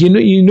 Yeah. It's like,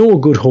 you know a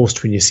good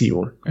host when you see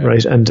one,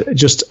 right? And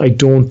I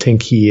don't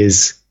think he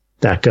is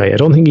that guy. I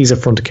don't think he's a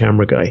front of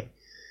camera guy.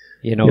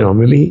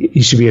 Maybe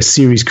he should be a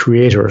series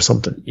creator or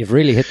something. You've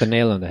really hit the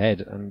nail on the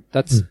head, and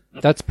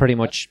that's pretty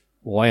much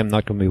why I'm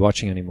not going to be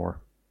watching anymore.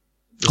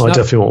 I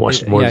definitely won't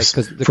watch it more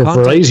for a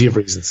variety of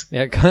reasons.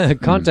 Yeah,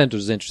 content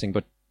was interesting,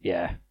 but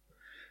yeah.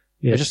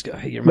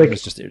 Your man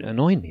was just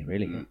annoying me,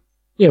 really.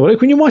 Yeah, well,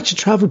 when you watch a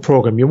travel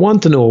program, you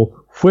want to know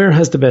where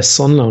has the best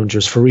sun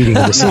loungers for reading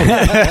in the sun.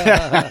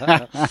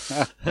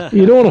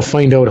 You don't want to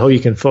find out how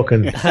you can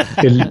fucking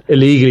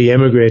illegally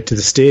emigrate to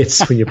the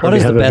States when you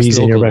probably have a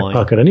visa in your back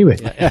pocket anyway.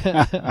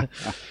 Yeah.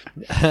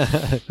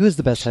 Who's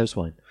the best house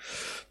wine?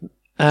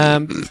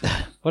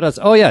 What else?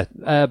 Oh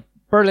yeah,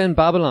 Berlin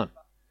Babylon.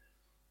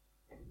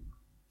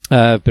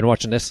 I've been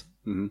watching this.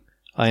 Mm-hmm.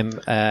 I'm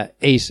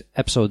 8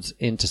 episodes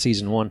into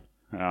season 1.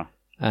 Yeah.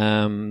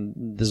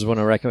 This is one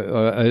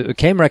it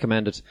came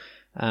recommended,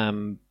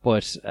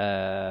 but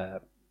I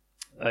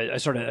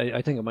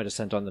think I might have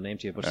sent on the name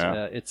to you, but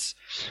it's.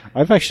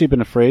 I've actually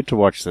been afraid to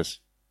watch this.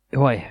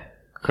 Why?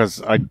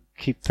 Because I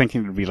keep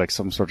thinking it'd be like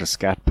some sort of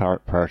scat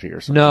party or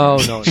something. No.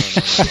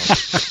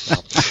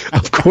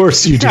 Of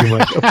course you do,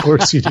 Mike. Of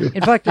course you do.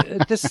 In fact,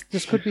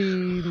 this could be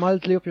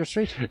mildly up your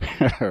street.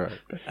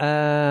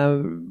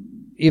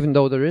 Even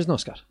though there is no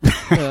scat.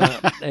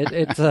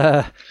 It's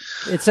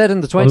set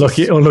in the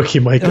 20s. Unlucky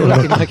Mike.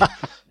 Unlucky Mike.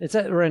 It's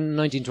set around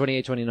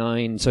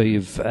 1928-29, so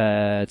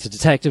it's a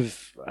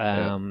detective.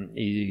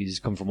 He's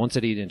come from one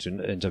city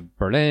into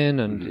Berlin,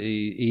 and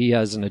he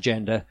has an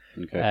agenda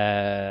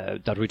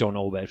that we don't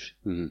know about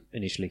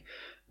initially.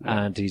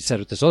 And he's set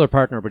with this other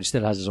partner, but he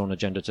still has his own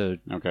agenda to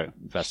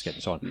investigate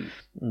and so on.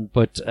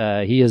 But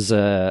he is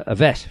a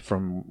vet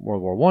from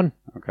World War One,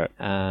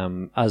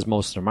 as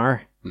most of them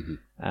are.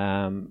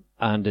 Mm-hmm.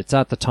 And it's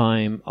at the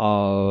time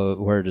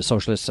where the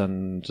socialists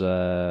and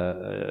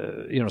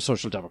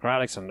social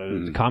democrats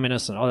and the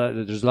communists and all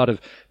that. There's a lot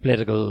of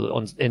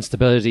political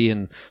instability,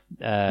 and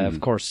of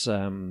course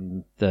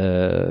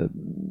the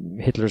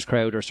Hitler's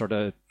crowd are sort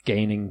of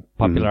gaining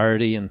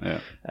popularity,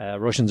 and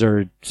Russians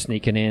are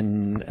sneaking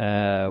in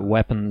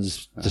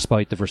weapons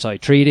despite the Versailles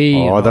Treaty.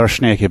 Oh, they're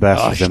snaky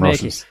bastards, them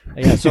Russians.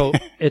 Yeah, so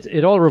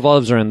it all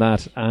revolves around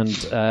that, and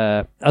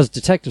as a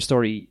detective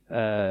story,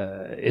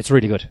 it's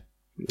really good.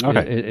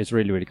 Okay. It's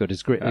really, really good.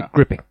 It's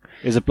gripping.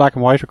 Is it black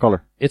and white or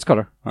colour? It's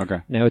colour.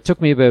 Okay. Now, it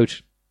took me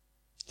about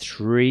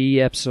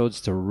 3 episodes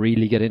to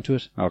really get into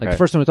it. Okay. Like the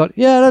first one I thought,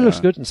 that looks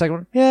good. And the second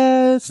one,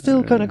 it's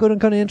still kind of good and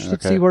kind of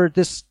interested to see where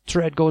this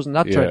thread goes and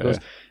that thread goes.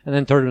 And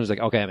then third one was like,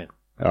 okay, I'm in.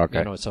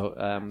 Okay.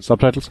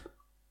 Subtitles?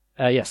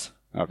 Yes.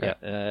 Okay.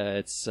 Yeah,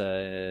 it's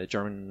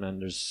German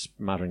and there's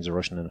matterings of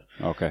Russian in it.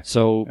 Okay.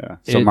 So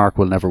Mark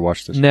will never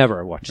watch this.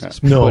 Never watch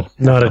this. No,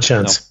 not a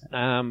chance.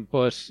 No.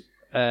 But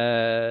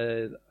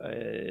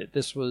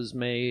this was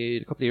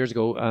made a couple of years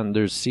ago, and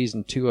there's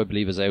season 2, I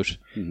believe, is out.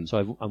 Mm-hmm.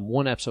 So I'm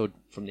 1 episode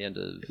from the end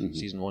of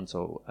season 1.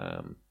 So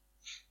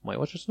might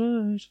watch it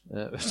tonight.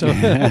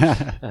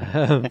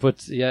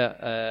 But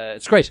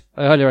it's great.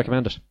 I highly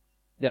recommend it.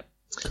 Yeah,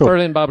 cool.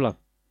 Berlin Babylon.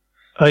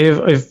 I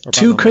have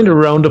 2 kind of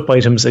roundup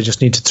items I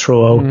just need to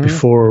throw out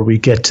before we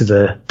get to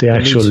the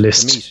actual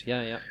list.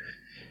 Yeah.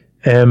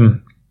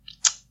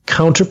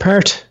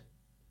 Counterpart.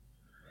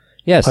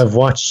 Yes. I've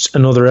watched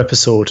another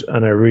episode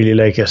and I really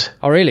like it.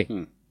 Oh, really?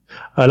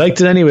 I liked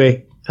it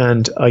anyway.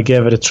 and I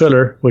gave it a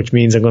thriller, which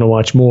means I'm going to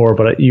watch more.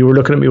 But you were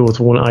looking at me with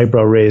one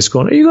eyebrow raised,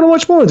 going, "Are you going to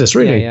watch more of this,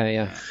 really?"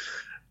 Yeah.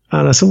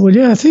 And I said, "Well,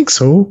 yeah, I think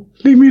so.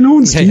 Leave me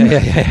alone, Steve."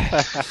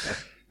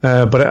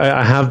 But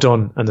I have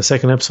done, and the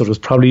second episode was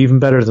probably even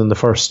better than the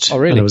first. Oh,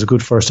 really? And it was a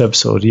good first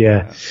episode,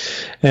 yeah.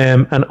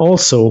 And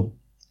also,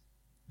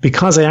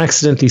 because I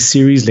accidentally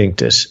series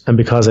linked it, and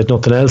because I had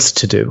nothing else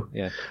to do,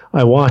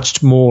 I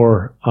watched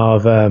more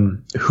of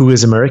Who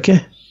is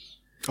America?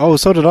 Oh,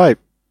 so did I.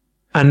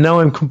 And now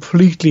I'm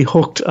completely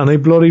hooked, and I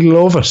bloody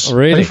love it. Oh,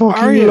 really? I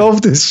fucking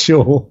love this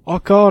show. Oh,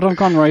 God, I'm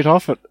gone right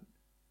off it.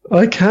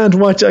 I can't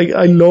watch.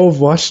 I love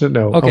watching it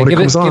now. Okay, give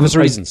us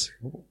reasons.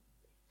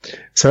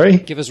 Sorry?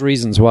 Give us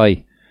reasons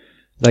why.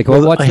 Like,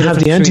 well, I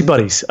have the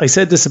antibodies. I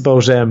said this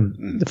about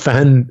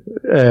fan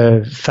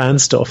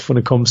stuff when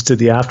it comes to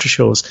the after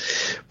shows,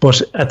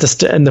 but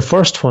in the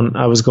first one,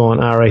 I was going,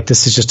 all right,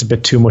 this is just a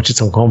bit too much.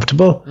 It's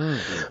uncomfortable.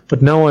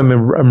 But now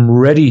I'm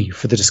ready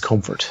for the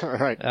discomfort. All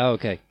right. Oh,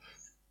 okay.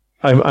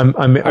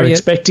 I'm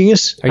expecting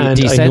it, and I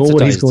know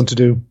what he's going to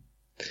do.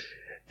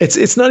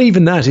 It's not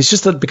even that. It's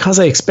just that because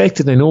I expect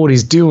it, I know what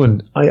he's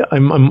doing.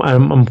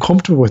 I'm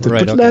comfortable with it.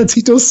 Right, but lads,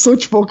 he does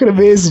such fucking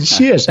amazing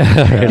shit.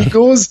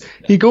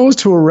 He goes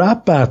to a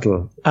rap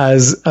battle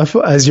as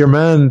your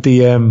man,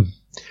 the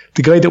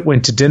guy that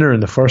went to dinner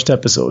in the first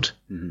episode.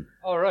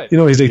 All right. You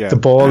know, he's like the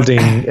balding,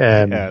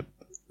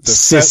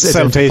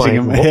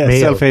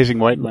 self-hating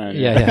white man.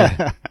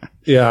 Yeah.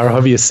 Yeah, or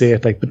however you say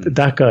it, like, but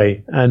that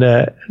guy, and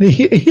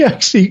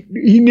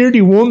he nearly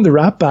won the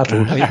rap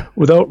battle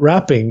without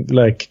rapping.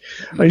 Like,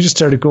 I just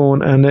started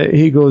going, and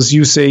he goes,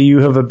 "You say you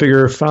have a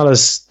bigger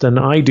phallus than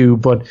I do,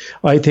 but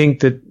I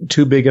think that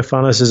too big a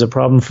phallus is a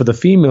problem for the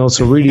female,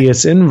 so really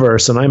it's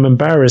inverse, and I'm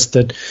embarrassed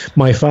that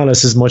my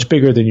phallus is much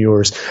bigger than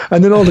yours."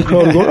 And then all the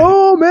crowd go,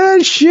 "Oh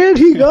man, shit,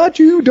 he got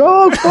you,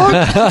 dog,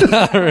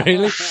 fuck."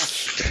 Really?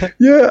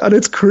 Yeah, and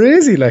it's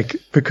crazy, like,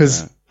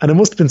 because... And it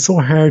must have been so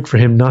hard for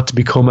him not to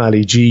become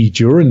Ali G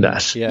during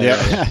that.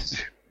 Yeah.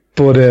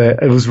 But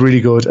it was really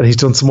good. And he's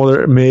done some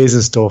other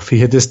amazing stuff. He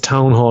had this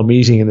town hall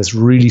meeting in this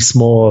really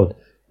small,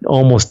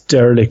 almost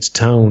derelict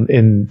town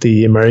in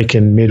the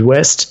American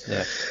Midwest.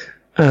 Yeah.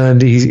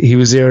 And he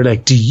was there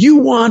like, "Do you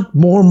want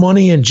more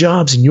money and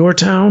jobs in your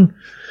town?"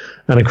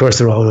 And of course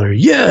they're all there,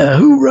 "Yeah,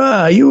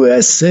 hoorah,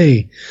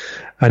 USA."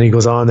 And he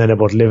goes on then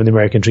about living the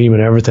American dream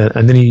and everything.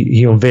 And then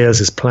he unveils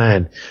his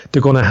plan.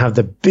 They're going to have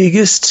the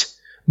biggest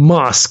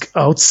mosque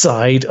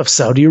outside of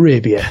Saudi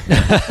Arabia.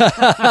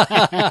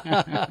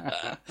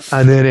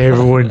 And then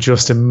everyone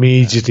just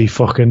immediately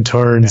fucking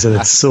turns, and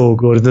it's so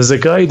good. And there's a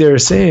guy there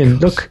saying,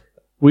 "Look,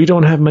 we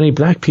don't have many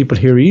black people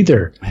here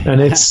either, and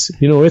it's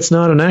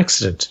not an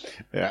accident."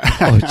 Yeah.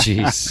 Oh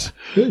jeez.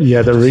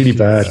 Yeah, they're really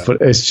bad,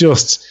 but it's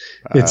just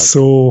it's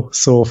so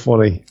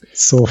funny.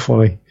 It's so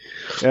funny.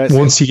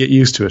 Once you get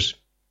used to it.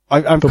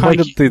 I'm kind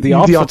of the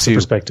opposite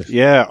perspective.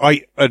 Yeah,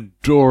 I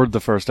adored the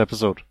first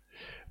episode.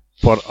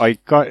 But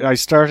I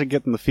started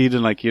getting the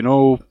feeling like,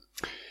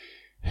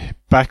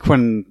 back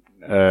when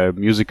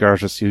music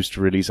artists used to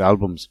release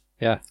albums,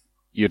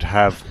 you'd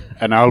have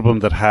an album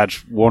that had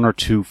one or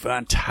two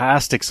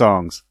fantastic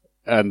songs,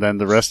 and then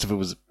the rest of it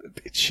was a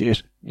bit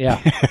shit.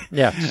 Yeah.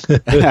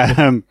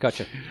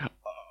 Gotcha.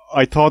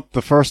 I thought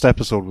the first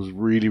episode was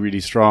really,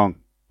 really strong,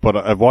 but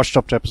I've watched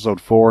up to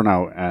episode 4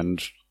 now,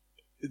 and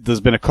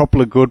there's been a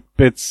couple of good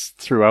bits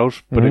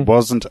throughout, but it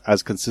wasn't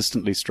as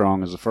consistently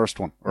strong as the first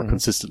one, or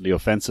consistently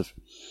offensive.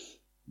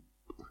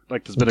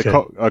 Like, there's been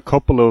a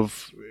couple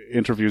of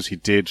interviews he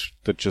did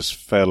that just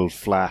fell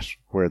flat,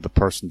 where the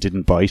person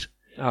didn't bite.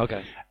 Oh,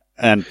 okay.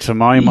 And to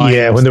my mind...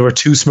 Yeah, when they were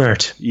too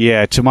smart.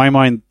 Yeah, to my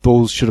mind,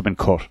 those should have been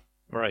cut.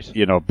 Right.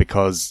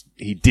 Because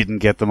he didn't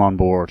get them on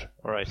board.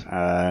 Right.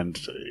 And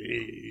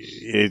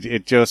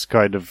it just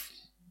kind of...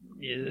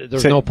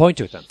 There's no point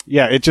to it then.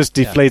 Yeah, it just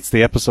deflates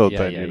the episode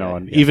then,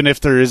 and even if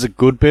there is a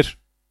good bit,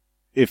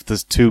 if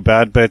there's two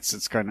bad bits,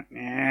 it's kind of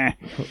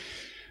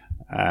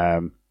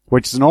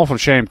which is an awful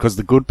shame, because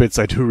the good bits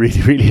I do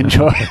really, really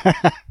enjoy.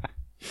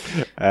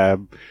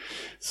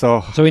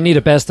 So we need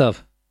a best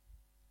of.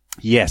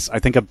 Yes, I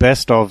think a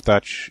best of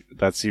that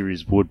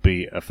series would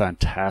be a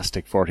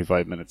fantastic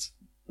 45 minutes.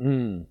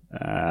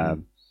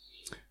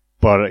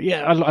 But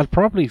I'll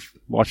probably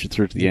watch it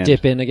through to the end.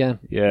 Dip in again.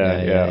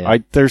 Yeah.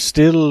 They're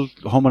still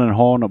humming and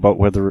hawing about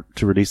whether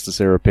to release the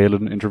Sarah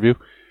Palin interview.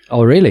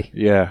 Oh, really?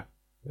 Yeah.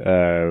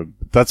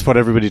 That's what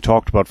everybody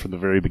talked about from the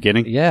very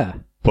beginning. Yeah.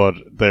 But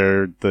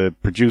the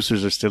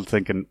producers are still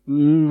thinking,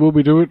 will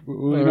we do it?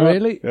 Will we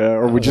really?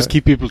 or we just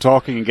keep people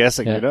talking and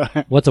guessing,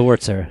 What's a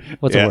word, Sarah?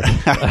 What's a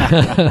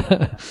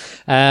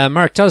word?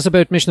 Mark, tell us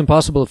about Mission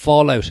Impossible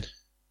Fallout.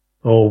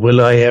 Oh, will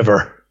I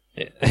ever?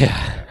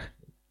 Yeah.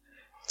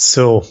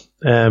 So,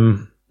 this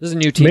is a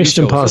new TV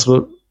Mission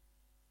Impossible.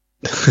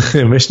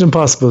 Mission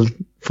Impossible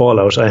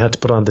Fallout. I had to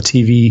put on the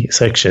TV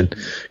section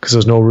because there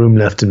was no room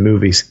left in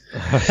movies.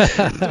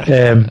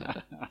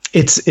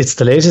 It's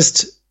the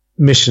latest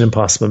Mission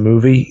Impossible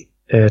movie.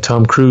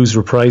 Tom Cruise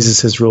reprises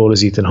his role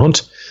as Ethan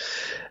Hunt,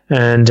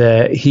 and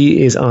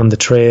he is on the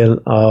trail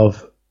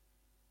of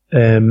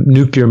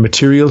nuclear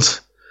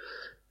materials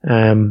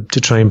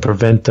to try and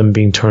prevent them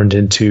being turned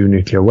into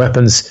nuclear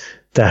weapons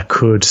that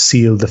could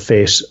seal the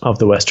fate of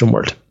the Western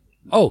world.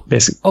 Oh,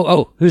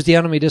 basically. Who's the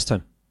enemy this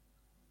time?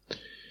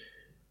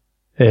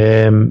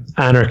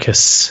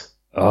 Anarchists.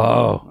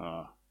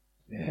 Oh.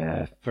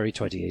 Yeah, very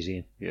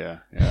 2018. Yeah,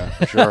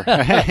 for sure.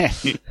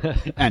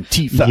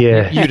 Antifa.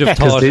 Yeah, you'd have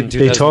thought in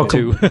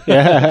 2002.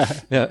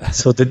 Yeah.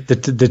 So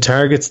the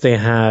targets they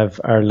have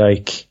are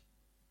like,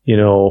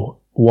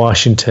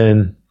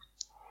 Washington,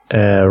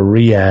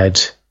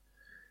 Riyadh,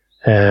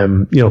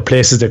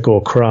 places that go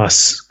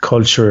across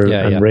cultural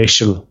and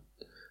racial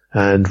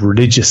and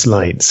religious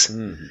lines.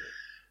 And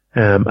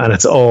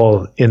it's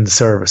all in the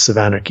service of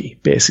anarchy,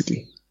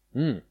 basically.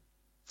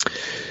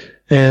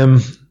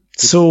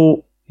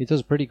 So he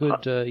does a pretty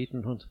good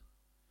Ethan Hunt.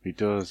 He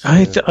does.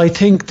 I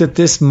think that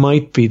this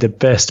might be the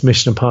best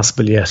Mission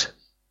Impossible yet.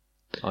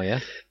 Oh yeah?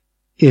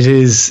 It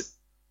is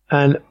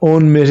an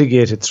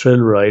unmitigated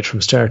thrill ride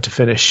from start to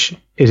finish.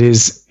 It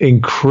is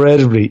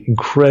incredibly,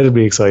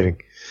 incredibly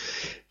exciting.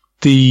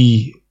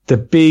 The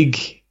big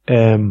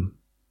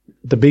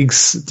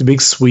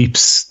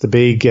sweeps, the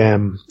big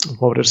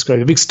what would I describe?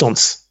 The big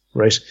stunts,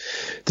 right?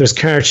 There's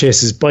car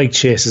chases, bike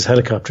chases,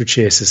 helicopter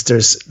chases.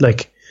 There's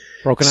like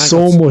broken ankles,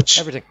 so much.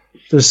 Everything.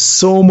 There's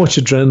so much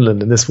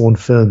adrenaline in this one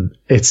film.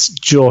 It's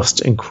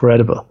just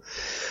incredible,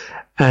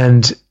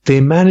 and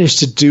they managed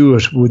to do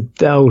it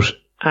without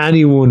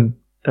anyone.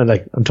 And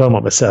like I'm talking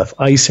about myself,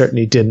 I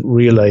certainly didn't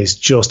realize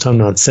just how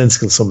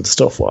nonsensical some of the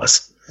stuff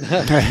was.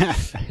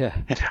 Yeah.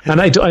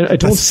 And I don't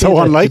That's say so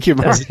that unlike you,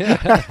 Mark.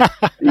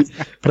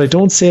 but I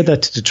don't say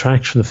that to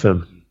detract from the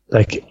film.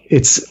 Like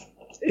it's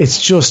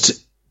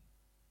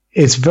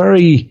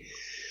very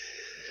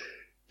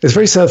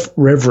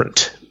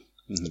self-reverent,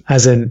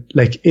 as in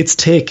like it's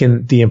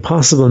taken the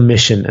Impossible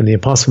Mission and the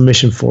Impossible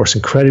Mission Force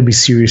incredibly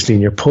seriously,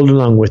 and you're pulled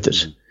along with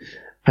it,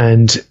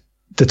 and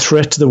the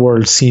threat to the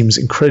world seems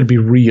incredibly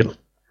real.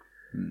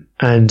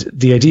 And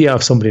the idea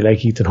of somebody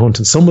like Ethan Hunt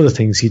and some of the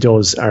things he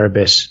does are a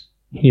bit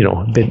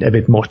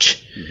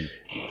much,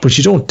 but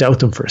you don't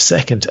doubt them for a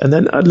second. And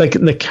then like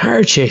the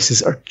car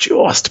chases are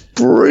just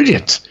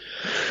brilliant.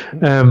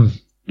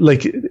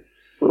 Like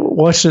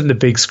watching it in the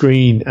big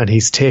screen, and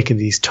he's taking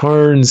these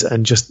turns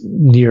and just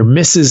near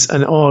misses,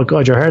 and oh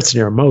God, your heart's in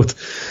your mouth.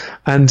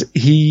 And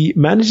he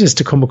manages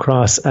to come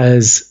across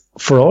as,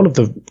 for all of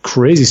the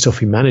crazy stuff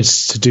he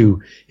manages to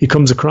do, he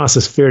comes across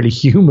as fairly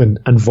human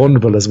and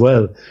vulnerable as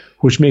well,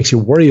 which makes you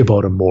worry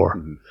about him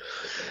more.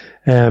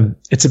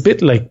 It's a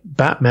bit like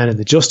Batman in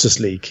the Justice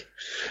League,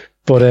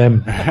 but I'll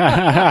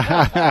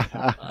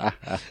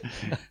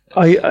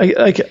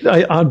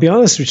be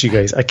honest with you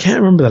guys, I can't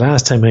remember the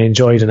last time I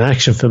enjoyed an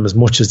action film as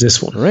much as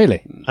this one.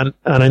 Really? And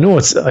I know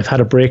I've had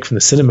a break from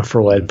the cinema for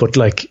a while, but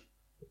like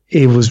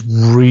it was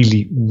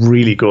really,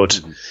 really good.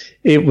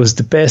 It was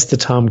the best that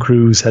Tom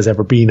Cruise has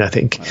ever been, I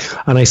think.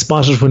 And I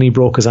spotted when he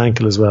broke his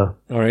ankle as well.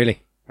 Oh, really?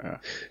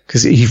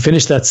 Because he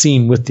finished that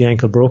scene with the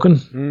ankle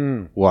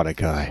broken. What a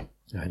guy.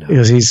 I know.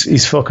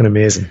 He's fucking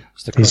amazing.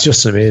 He's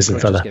just an amazing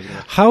fella.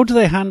 How do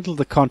they handle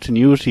the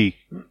continuity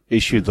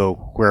issue,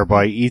 though,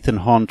 whereby Ethan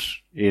Hunt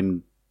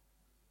in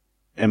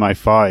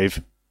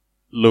MI5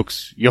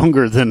 looks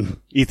younger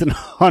than Ethan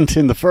Hunt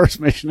in the first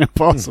Mission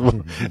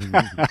Impossible?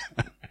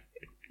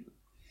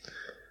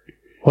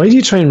 Why do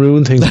you try and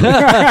ruin things?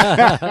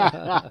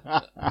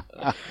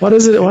 What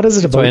is it about?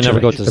 That's why I never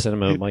go to the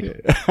cinema with Michael.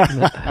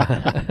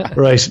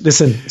 Right.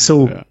 Listen.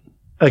 So,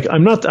 like,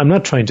 I'm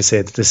not trying to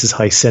say that this is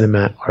high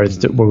cinema, or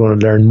that we're going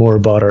to learn more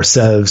about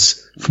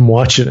ourselves from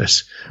watching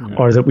it,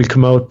 or that we'll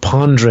come out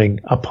pondering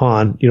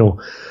upon,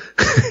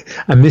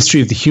 a mystery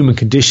of the human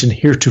condition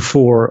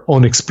heretofore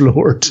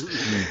unexplored.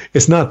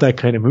 It's not that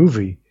kind of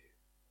movie,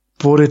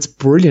 but it's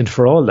brilliant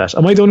for all that.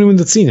 Am I the only one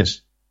that's seen it?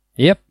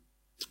 Yep.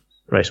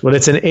 Right. Well,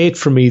 it's an 8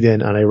 for me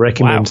then, and I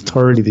recommend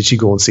thoroughly that you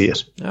go and see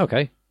it.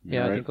 Okay.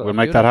 Yeah, right. We'll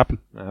make that happen.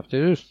 I have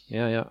to do it.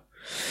 Yeah.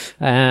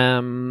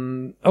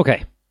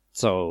 Okay.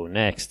 So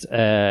next,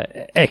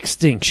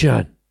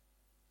 Extinction.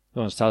 You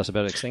want to tell us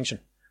about Extinction?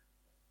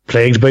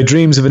 Plagued by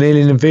dreams of an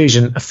alien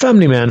invasion, a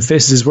family man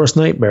faces his worst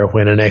nightmare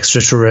when an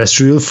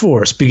extraterrestrial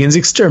force begins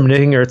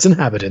exterminating Earth's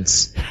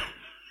inhabitants.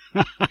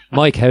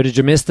 Mike, how did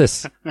you miss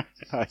this?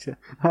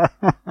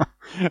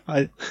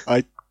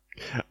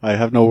 I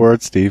have no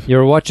words, Steve. You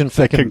were watching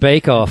fucking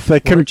Bake Off. They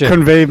can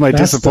convey my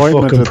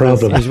disappointment. That's the fucking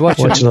problem. He was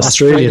watching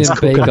Australians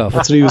Bake cooking. Off.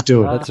 That's what he was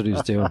doing. That's what he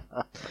was doing.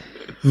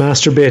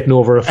 Masturbating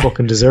over a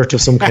fucking dessert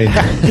of some kind.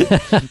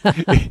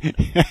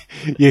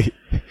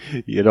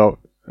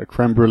 A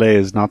creme brulee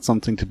is not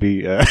something to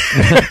be...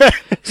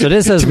 So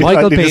this is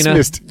Michael Pena,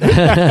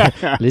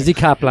 Lizzie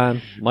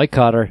Kaplan, Mike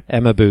Cotter,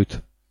 Emma Booth.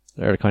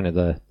 They're kind of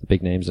the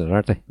big names in it,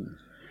 aren't they?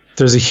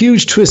 There's a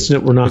huge twist in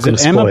it we're not going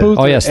to spoil. Emma Booth?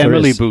 Oh, yes,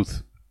 Emily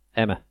Booth.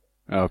 Emma.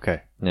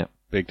 Okay. Yeah.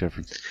 Big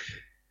difference.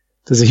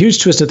 There's a huge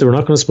twist in it that we're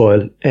not going to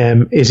spoil.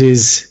 It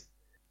is...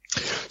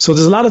 So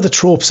there's a lot of the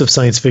tropes of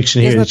science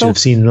fiction here that you've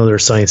seen in other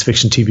science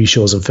fiction TV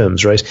shows and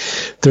films, right?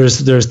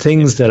 There's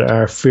things that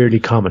are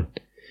fairly common.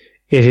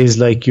 It is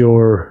like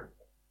your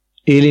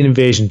alien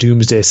invasion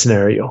doomsday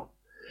scenario.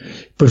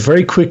 But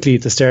very quickly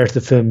at the start of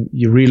the film,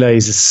 you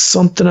realize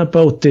something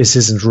about this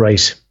isn't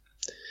right.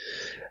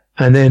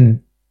 And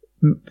then,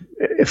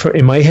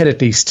 in my head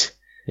at least,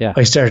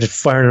 I started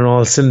firing on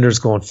all cylinders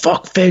going,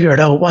 fuck, figure it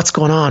out. What's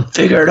going on?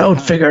 Figure it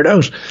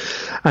out.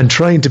 And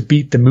trying to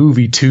beat the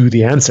movie to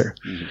the answer.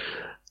 Mm-hmm.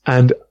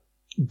 And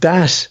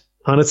that,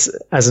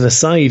 as an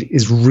aside,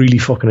 is really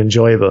fucking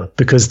enjoyable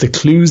because the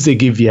clues they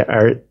give you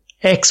are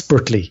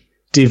expertly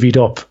divvied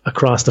up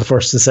across the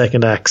first and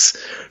second acts.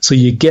 So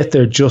you get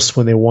there just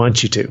when they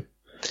want you to.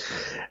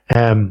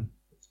 And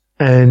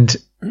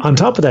on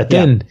top of that,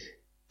 then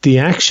the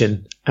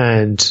action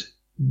and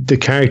the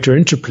character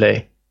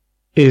interplay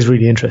is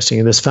really interesting.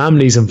 And there's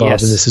families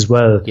involved in this as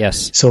well.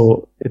 Yes.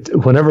 So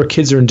whenever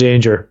kids are in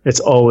danger, it's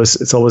always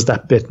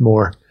that bit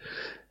more,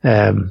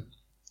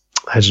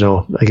 I don't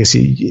know, I guess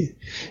you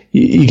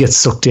get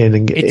sucked in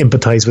and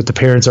empathize with the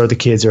parents or the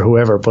kids or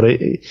whoever, but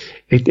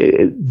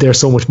they're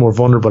so much more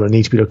vulnerable and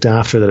need to be looked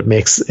after that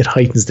it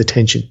heightens the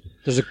tension.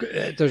 There's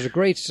a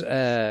great,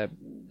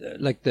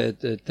 like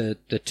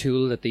the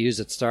tool that they use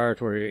at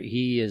start where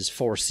he is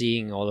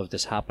foreseeing all of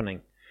this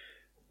happening.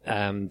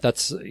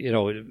 That's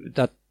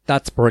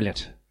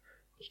brilliant.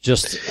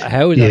 Just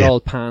how that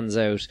all pans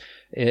out.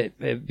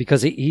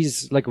 Because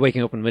he's like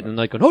waking up in the middle of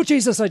the night going, oh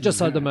Jesus, I just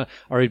saw them,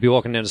 or he'd be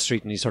walking down the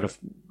street and he's sort of,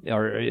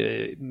 or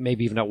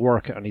maybe even at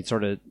work, and he'd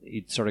sort of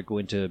go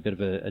into a bit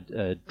of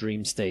a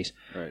dream state,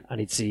 right. And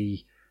he'd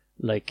see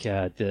like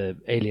the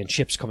alien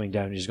ships coming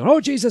down, and he's going, oh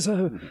Jesus,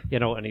 and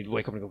he'd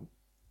wake up and go,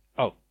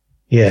 oh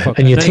yeah, fuck.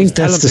 And you think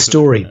that's the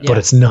story, but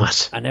it's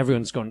not, and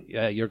everyone's going,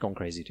 you're going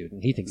crazy, dude,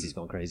 and he thinks he's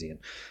going crazy, and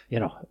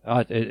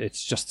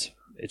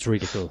it's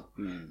really cool.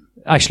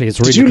 Actually, it's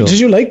really cool. Did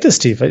you like this,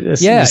 Steve?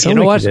 Yeah, you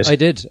know what? I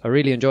did. I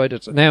really enjoyed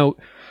it. Now,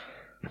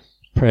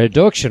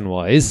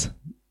 production-wise,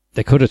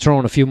 they could have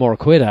thrown a few more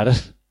quid at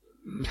it.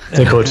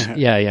 They could.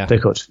 Yeah. They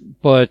could.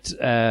 But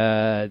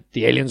the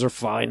aliens are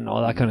fine and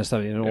all that kind of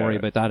stuff. You don't worry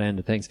about that end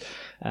of things.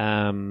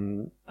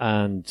 But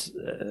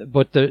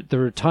there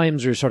were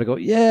times where you sort of go,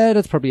 yeah,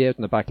 that's probably out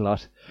in the back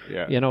lot.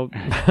 Yeah. Yeah,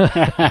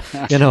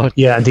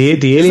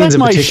 the aliens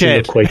in particular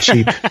are quite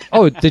cheap.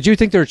 Oh, did you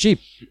think they were cheap?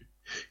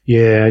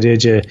 Yeah, I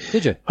did. Yeah,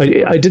 did you?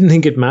 I didn't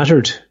think it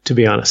mattered, to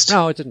be honest.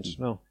 No, it didn't.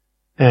 No.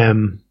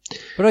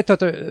 But I thought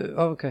they.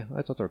 Okay.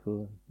 I thought they were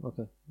cool.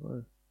 Okay. All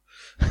right.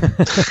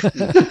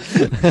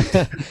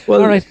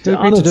 Well, all right.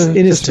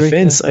 In its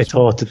defense, I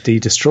thought that the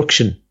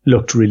destruction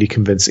looked really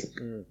convincing.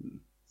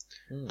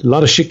 A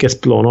lot of shit gets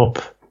blown up,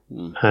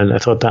 and I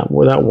thought that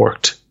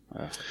worked.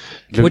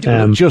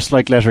 Just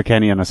like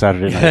Letterkenny on a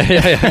Saturday night.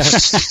 Yeah.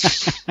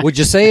 Would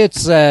you say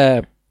it's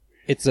a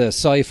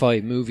sci-fi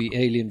movie,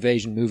 alien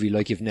invasion movie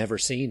like you've never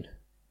seen?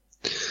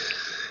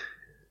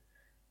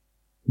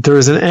 There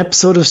is an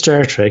episode of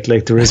Star Trek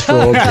like there is for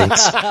all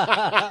things.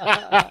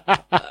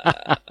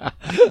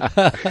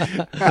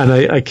 And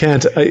I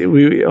can't,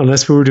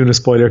 unless we were doing a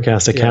spoiler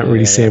cast, I can't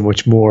really say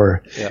much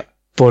more. Yeah.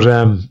 But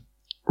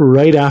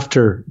right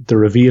after the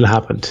reveal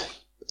happened.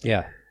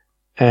 Yeah.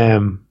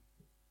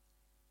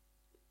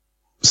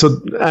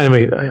 So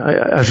anyway,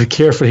 I have to be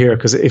careful here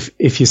because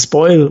if you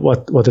spoil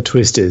what the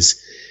twist is,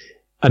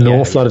 an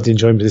awful lot of the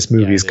enjoyment of this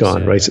movie is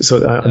gone, right?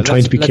 So I'm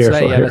trying to be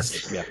careful here.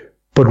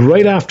 But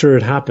right after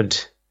it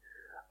happened,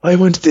 I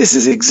went, this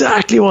is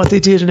exactly what they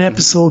did in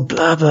episode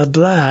blah, blah,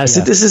 blah. I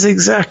said, this is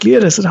exactly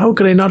it. I said, how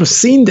could I not have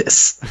seen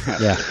this?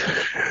 Yeah.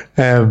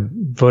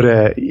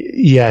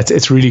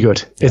 It's really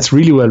good. Yeah. It's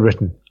really well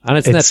written. And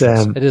it's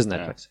Netflix. It is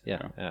Netflix.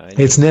 Yeah.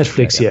 It's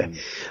Netflix, yeah.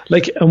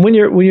 Like, and when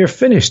you're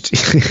finished,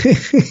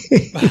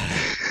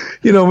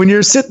 when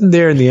you're sitting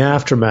there in the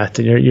aftermath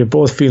and you're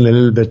both feeling a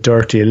little bit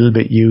dirty, a little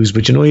bit used,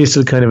 but you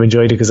still kind of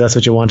enjoyed it because that's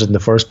what you wanted in the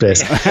first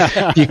place.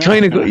 You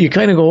kind of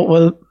go,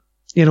 well,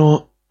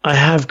 I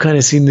have kind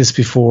of seen this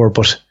before,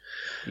 but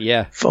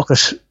fuck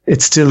it.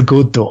 It's still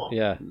good though.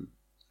 Yeah.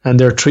 And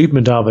their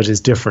treatment of it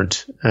is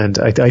different. And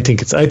I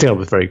think it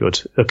was very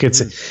good. Look, it's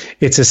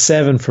a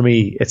 7 for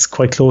me. It's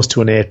quite close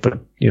to an 8, but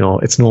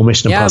it's no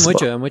Mission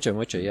Impossible. I'm with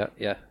you.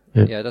 Yeah.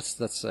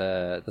 That's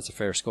a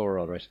fair score,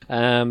 all right.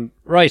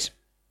 Right.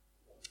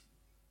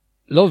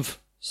 Love,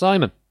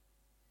 Simon.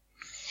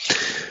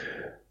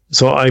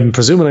 So I'm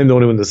presuming I'm the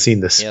only one that's seen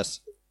this.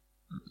 Yes,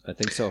 I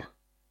think so.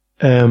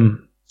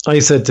 I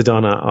said to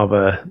Donna of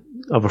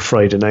a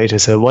Friday night, I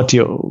said, what do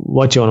you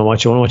want to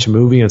watch? You want to watch a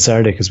movie on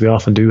Saturday? Because we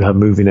often do have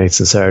movie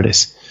nights on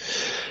Saturdays.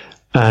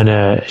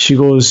 And she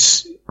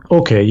goes,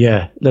 okay,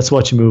 yeah, let's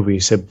watch a movie. I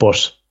said,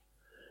 but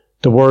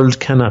the world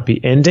cannot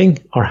be ending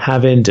or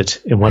have ended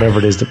in whatever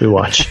it is that we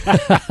watch.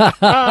 And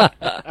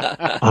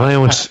I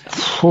went,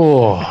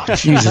 oh,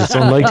 Jesus, it's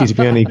unlikely to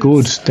be any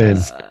good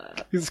then.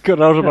 He's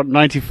cut out about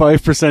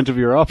 95% of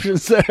your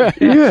options there.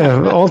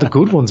 Yeah, all the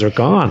good ones are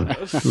gone.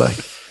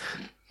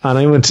 And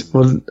I went,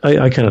 well,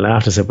 I kind of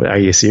laughed. I said, but are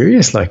you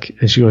serious? Like,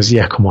 and she goes,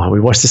 yeah, come on. We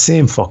watched the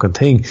same fucking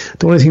thing.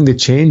 The only thing that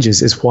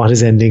changes is what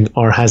is ending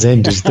or has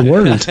ended the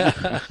world.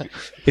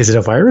 Is it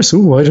a virus?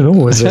 Oh, I don't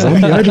know. Is it a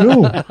zombie? I don't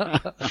know.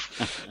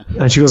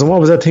 And she goes, and what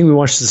was that thing we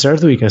watched at the start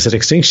of the week? And I said,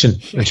 Extinction.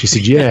 And she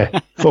said, yeah,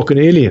 fucking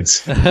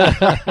aliens.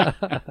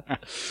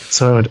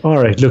 So I went,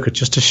 all right, look,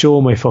 just to show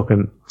my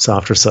fucking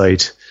softer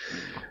side.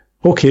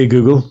 Okay,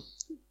 Google,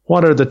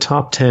 what are the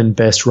top 10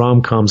 best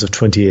rom-coms of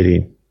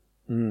 2018?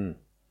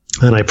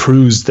 And I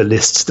perused the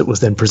list that was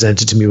then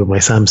presented to me with my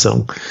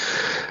Samsung.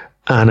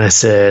 And I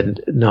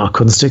said, no,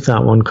 couldn't stick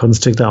that one.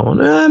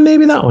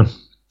 Maybe that one.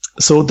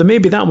 So the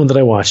maybe that one that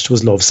I watched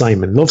was Love,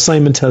 Simon. Love,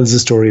 Simon tells the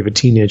story of a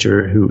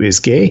teenager who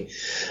is gay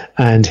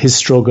and his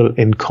struggle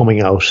in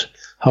coming out,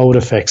 how it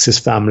affects his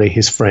family,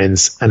 his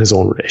friends, and his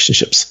own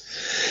relationships.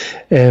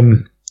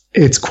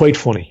 It's quite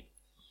funny.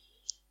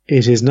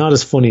 It is not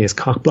as funny as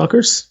Cock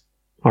Blockers,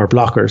 or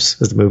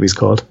Blockers, as the movie's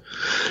called.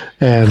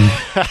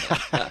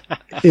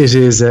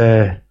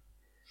 It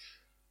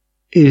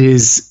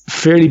is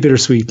fairly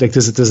bittersweet. Like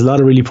there's a lot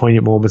of really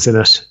poignant moments in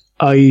it.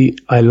 I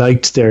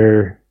liked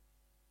their,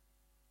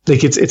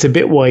 like it's a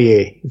bit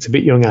YA, it's a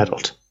bit young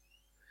adult,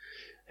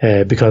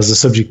 because the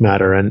subject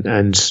matter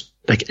and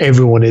like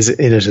everyone is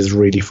in it is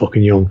really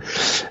fucking young.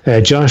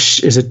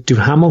 Josh, is it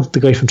Duhamel, the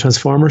guy from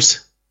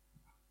Transformers?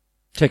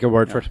 Take a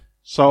word for it.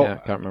 So, I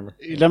can't remember.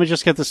 Let me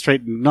just get this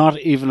straight. Not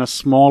even a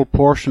small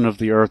portion of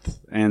the Earth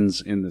ends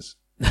in this.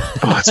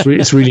 Oh,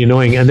 it's really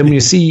annoying. And then when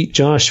you see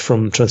Josh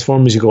from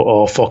Transformers, you go,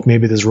 oh, fuck,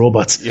 maybe there's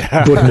robots.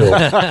 Yeah.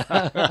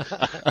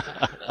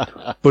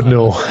 But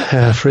no,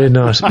 afraid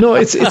not. No,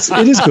 it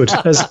is good.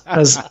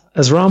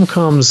 As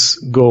rom-coms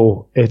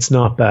go, it's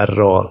not bad at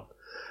all.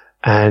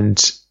 And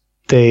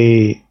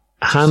they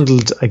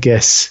handled, I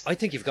guess... I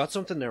think you've got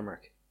something there,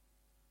 Mark.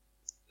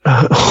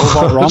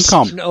 Robot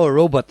rom-com. No, a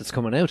robot that's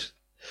coming out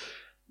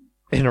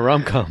in a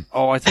rom-com.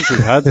 Oh, I think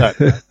we've had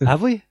that.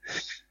 Have we?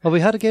 Have we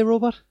had a gay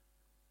robot?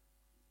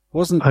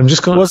 I'm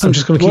just going to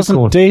keep going.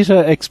 Wasn't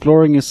Data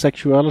exploring his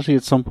sexuality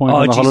at some point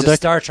on the holodeck?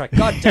 Star Trek.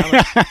 God damn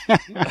it.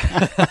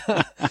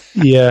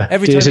 Yeah,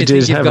 Every Data time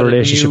did have a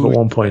relationship at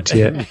one point,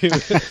 yeah.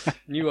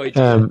 New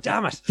idea.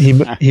 Damn it.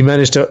 He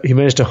managed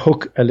to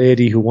hook a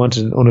lady who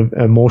wanted an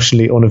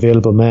emotionally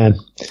unavailable man.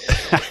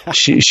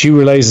 She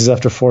realizes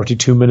after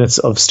 42 minutes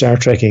of Star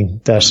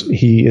Trekking that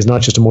he is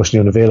not just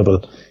emotionally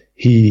unavailable,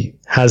 he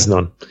has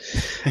none.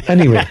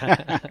 Anyway,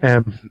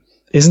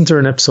 isn't there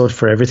an episode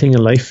for everything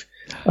in life?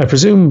 I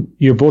presume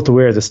you're both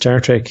aware that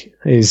Star Trek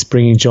is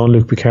bringing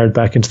Jean-Luc Picard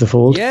back into the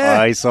fold. Yeah,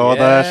 I saw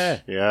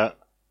that. Yeah.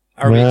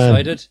 Are we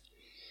excited?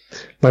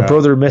 My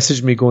brother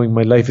messaged me going,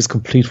 my life is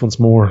complete once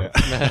more.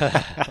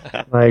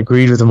 Yeah. I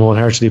agreed with him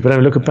wholeheartedly. But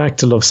I'm looking back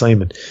to Love,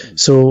 Simon.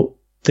 So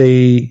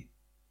they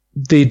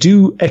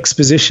do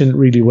exposition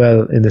really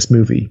well in this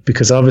movie,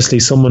 because obviously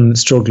someone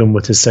struggling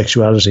with his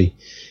sexuality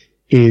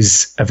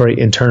is a very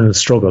internal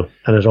struggle,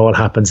 and it all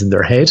happens in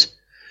their head.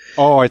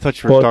 Oh, I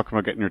thought you were talking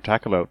about getting your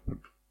tackle out.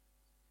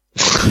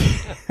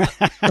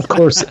 Of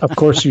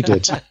course you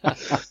did.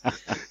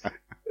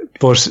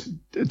 But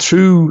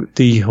through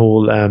the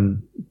whole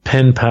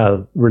pen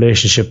pal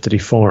relationship that he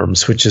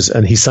forms,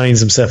 and he signs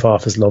himself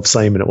off as Love,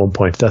 Simon at one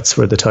point, that's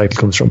where the title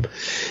comes from.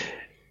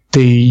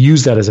 They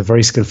use that as a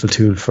very skillful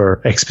tool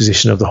for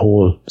exposition of the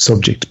whole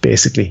subject,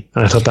 basically.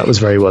 And I thought that was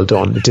very well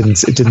done. It didn't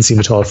seem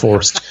at all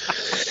forced.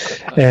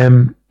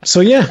 So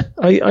yeah,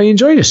 I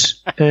enjoyed it.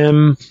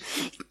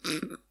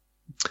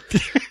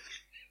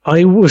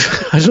 I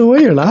don't know why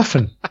you're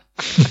laughing.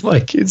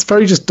 Like, it's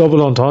very just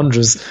double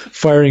entendres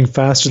firing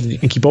faster than you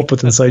can keep up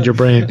with inside your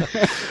brain.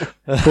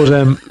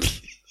 But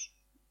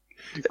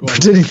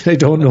pretending I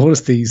don't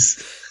notice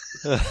these.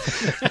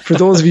 For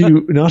those of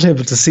you not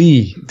able to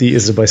see the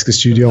Is It a Bicycle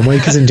studio,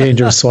 Mike is in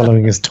danger of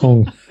swallowing his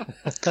tongue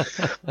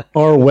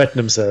or wetting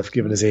himself,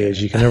 given his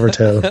age. You can never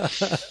tell.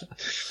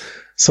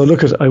 So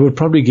look, I would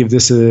probably give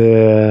this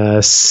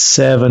a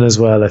 7 as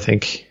well, I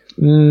think.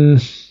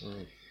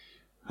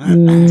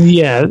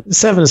 Yeah,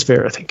 7 is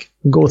fair, I think.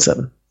 Go with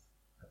 7.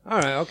 All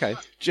right, okay.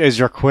 Jeez,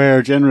 you're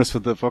queer generous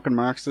with the fucking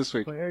marks this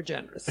week. Queer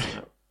generous.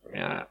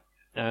 Yeah.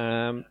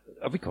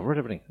 Have we covered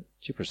everything?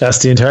 Jeepers. That's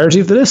the entirety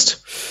of the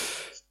list.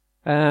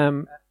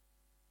 A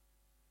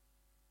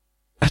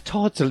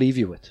thought to leave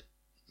you with.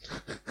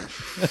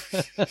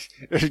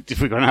 If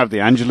we're going to have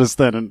the Angelus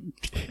then.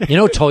 You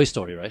know Toy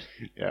Story, right?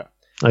 Yeah.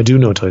 I do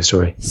know Toy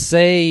Story.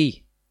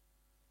 Say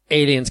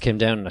aliens came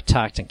down and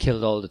attacked and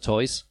killed all the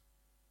toys.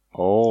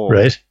 Oh.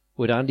 Right.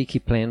 Would Andy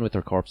keep playing with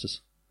their corpses?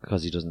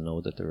 Because he doesn't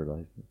know that they're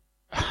alive.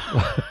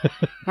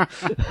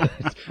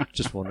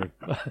 Just wondering.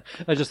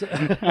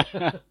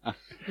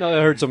 No,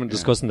 I heard someone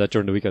discussing that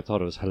during the week. I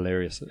thought it was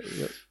hilarious.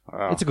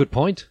 Wow. It's a good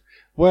point.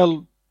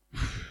 Well,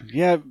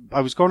 yeah,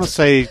 I was going to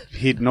say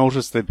he'd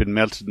noticed they'd been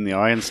melted in the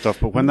eye and stuff,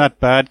 but when that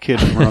bad kid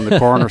from around the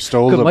corner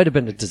stole them... It might have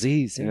been a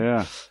disease.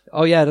 Yeah.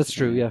 Oh, yeah, that's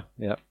true. Yeah.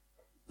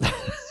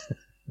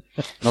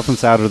 Nothing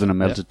sadder than a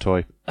melted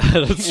toy.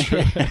 That's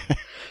true.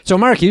 So,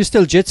 Mark, you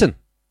still jitsing?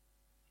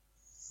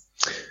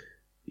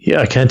 Yeah,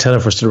 I can't tell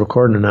if we're still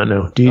recording or not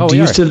now. Do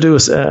you still do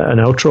an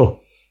outro?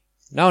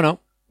 No,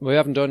 we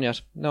haven't done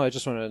yet. No, I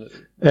just want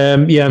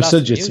to. Yeah, I'm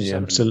still jitsing. Yeah,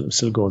 I'm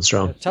still going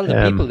strong. Tell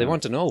the people they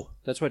want to know.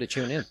 That's why they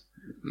tune in.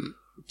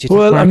 Do you think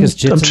Well, Marcus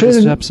jits I'm in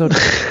training- this episode?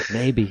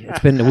 Maybe. It's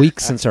been a week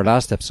since our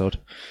last episode.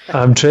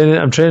 I'm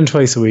training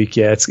twice a week.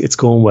 Yeah, it's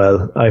going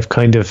well. I've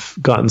kind of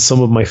gotten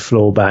some of my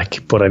flow back,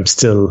 but I'm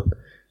still,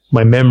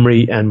 my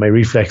memory and my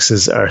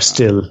reflexes are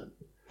still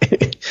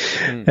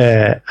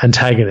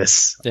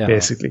antagonists, Yeah.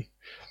 basically.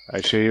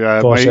 Actually,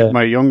 But,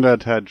 my young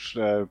lad had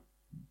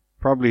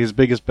probably his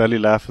biggest belly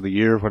laugh of the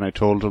year when I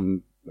told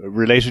him,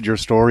 related your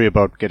story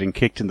about getting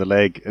kicked in the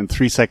leg, and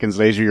 3 seconds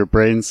later your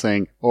brain's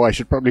saying, "Oh, I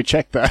should probably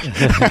check that."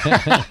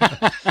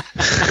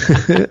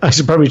 I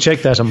should probably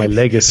check that on my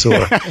leg is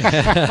sore.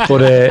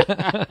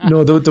 But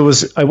no,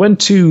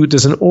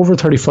 there's an over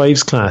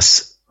 35s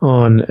class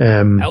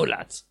on. Oh,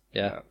 lads.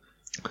 Yeah.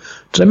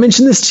 Did I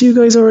mention this to you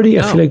guys already?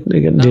 No. I feel like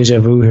I'm getting deja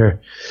vu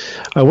here.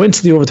 I went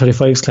to the over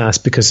 35s class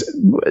because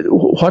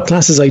what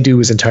classes I do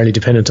is entirely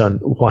dependent on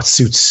what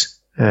suits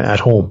at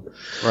home.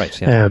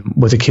 Right, yeah.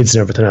 With the kids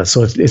and everything else.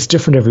 So it's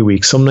different every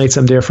week. Some nights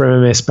I'm there for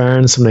MMA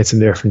sparring, some nights I'm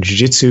there for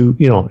jiu-jitsu.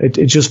 You know,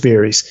 it just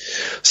varies.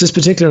 So this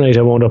particular night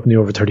I wound up in the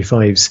over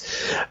 35s.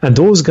 And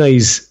those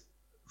guys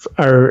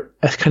are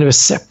a kind of a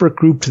separate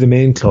group to the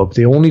main club.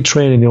 They only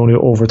train in the only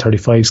over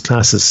 35s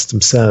classes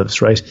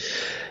themselves, right?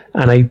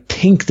 And I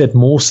think that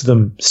most of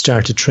them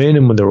started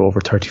training when they were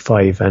over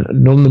 35, and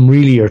none of them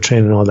really are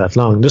training all that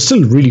long. There's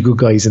still really good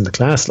guys in the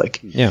class, like.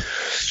 Yeah.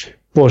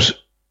 But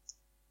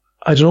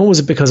I don't know, was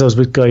it because I was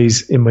with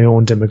guys in my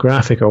own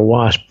demographic or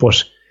what,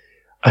 but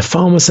I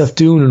found myself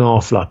doing an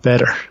awful lot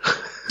better.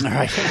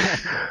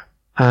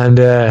 And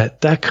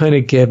that kind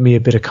of gave me a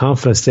bit of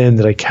confidence then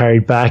that I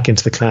carried back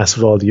into the class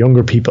with all the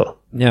younger people.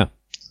 Yeah.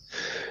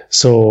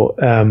 So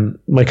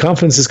my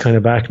confidence is kind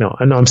of back now.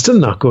 And I'm still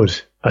not good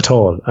at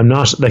all. I'm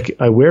not, like,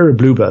 I wear a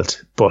blue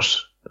belt, but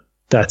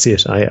that's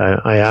it.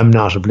 I am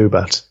not a blue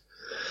belt.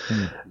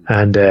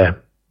 And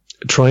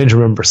trying to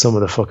remember some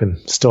of the fucking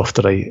stuff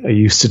that I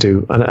used to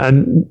do.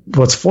 And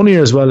what's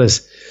funnier as well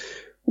is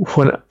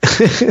when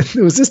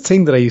there was this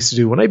thing that I used to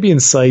do when I'd be in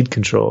side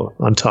control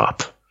on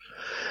top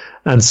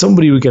and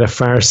somebody would get a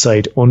far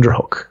side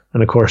underhook.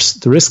 And of course,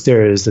 the risk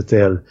there is that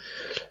they'll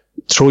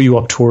throw you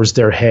up towards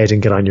their head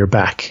and get on your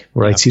back,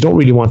 right? Yeah. So you don't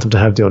really want them to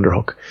have the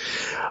underhook.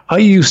 I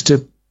used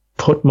to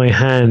put my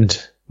hand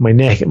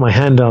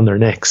on their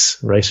necks,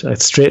 right?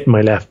 I'd straighten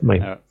my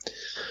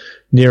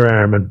near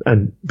arm,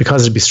 and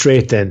because it'd be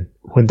straight then,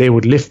 when they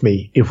would lift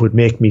me, it would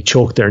make me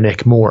choke their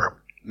neck more.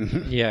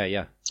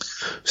 Yeah.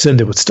 So then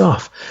they would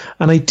stop.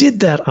 And I did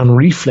that on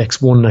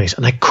reflex one night,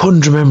 and I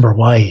couldn't remember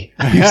why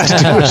I used to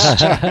do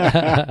it.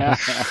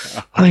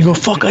 And I go,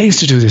 fuck, I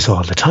used to do this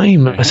all the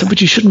time. I said, but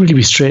you shouldn't really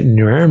be straightening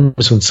your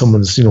arms when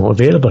someone's,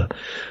 available.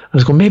 I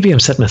was going, maybe I'm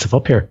setting myself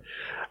up here.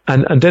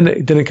 And then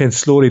it kind of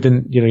slowly,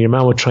 your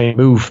man would try and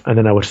move, and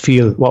then I would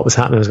feel what was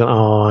happening. I was going,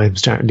 oh, I'm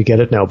starting to get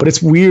it now. But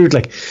it's weird,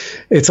 like,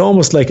 it's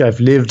almost like I've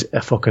lived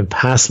a fucking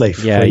past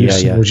life. I used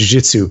to know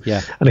jiu-jitsu.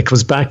 Yeah. And it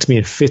comes back to me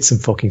in fits and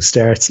fucking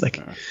starts.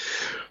 Like,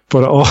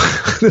 but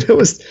I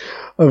was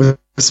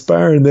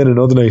sparring then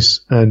another night,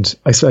 and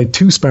I had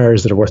 2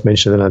 spars that are worth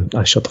mentioning, and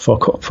I shut the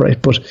fuck up,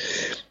 right? But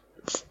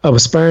I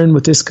was sparring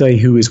with this guy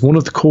who is one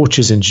of the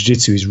coaches in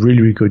jiu-jitsu. He's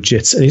really, really good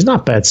jits, and he's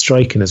not bad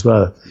striking as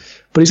well.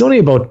 But he's only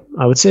about,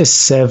 I would say,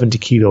 70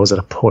 kilos at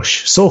a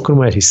push. Soaking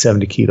wet, he's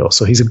 70 kilos.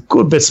 So he's a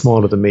good bit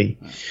smaller than me.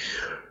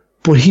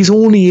 But he's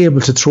only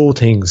able to throw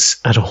things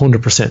at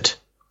 100%.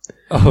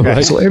 Oh,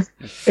 right. So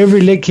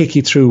every leg kick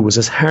he threw was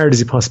as hard as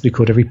he possibly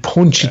could. Every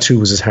punch he threw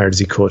was as hard as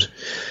he could.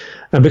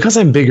 And because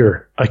I'm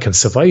bigger, I can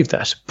survive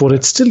that. But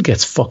it still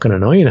gets fucking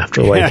annoying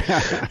after a while.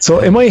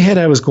 So in my head,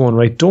 I was going,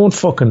 right, don't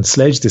fucking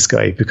sledge this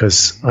guy,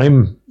 because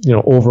I'm,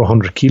 over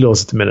 100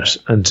 kilos at the minute.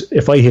 And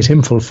if I hit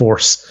him full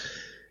force,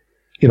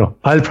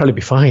 I'll probably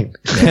be fine.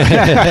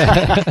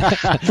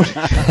 But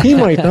he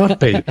might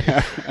not be.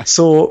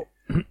 So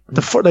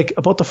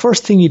about the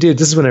first thing he did,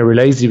 this is when I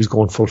realized he was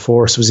going full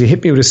force, was he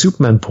hit me with a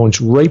Superman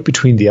punch right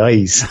between the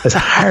eyes as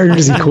hard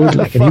as he could,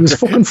 like, and he was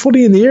fucking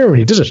fully in the air when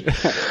he did it.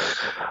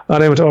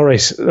 And I went, all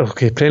right,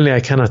 okay, plainly I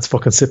cannot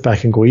fucking sit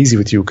back and go easy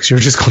with you, because you're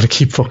just going to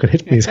keep fucking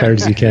hitting me as hard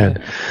as you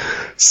can.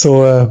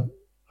 So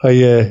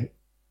I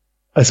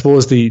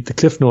suppose the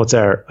cliff notes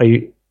are,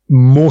 I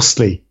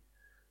mostly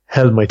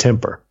held my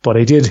temper, but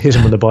I did hit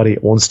him in the body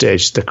at one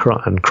stage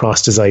and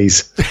crossed his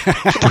eyes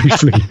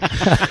briefly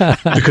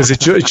because it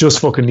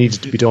just fucking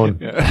needed to be done.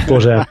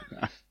 But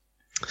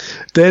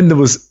then there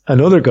was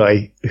another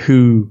guy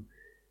who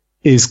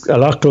is a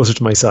lot closer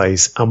to my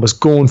size and was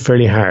going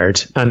fairly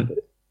hard, and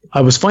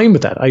I was fine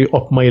with that. I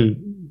upped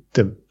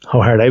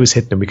how hard I was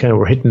hitting him. We kind of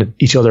were hitting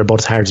each other about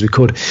as hard as we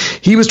could.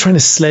 He was trying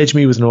to sledge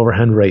me with an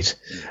overhand right,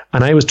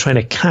 and I was trying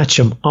to catch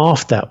him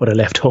off that with a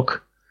left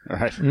hook.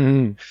 Right.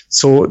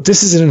 So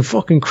this is an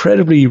fucking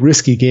incredibly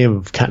risky game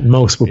of cat and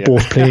mouse we're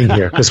both playing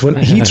here, because when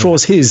he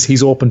throws his,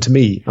 he's open to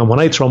me, and when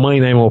I throw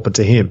mine, I'm open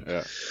to him.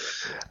 Yeah.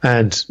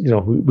 And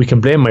we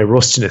can blame my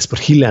rustiness, but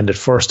he landed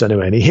first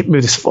anyway, and he hit me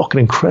with this fucking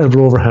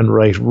incredible overhand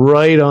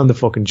right on the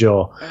fucking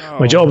jaw.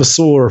 My jaw was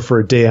sore for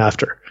a day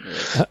after.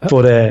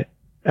 But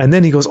And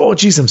then he goes, "Oh,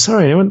 geez, I'm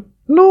sorry." And I went,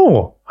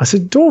 "No." I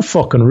said, "Don't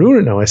fucking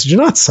ruin it now." I said,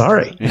 "You're not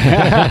sorry."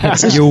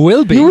 Said, You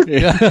will be. no.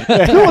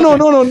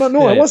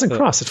 I wasn't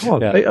cross at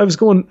all. Yeah. I was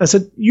going, I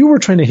said, "You were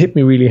trying to hit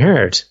me really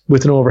hard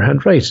with an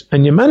overhand right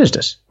and you managed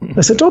it."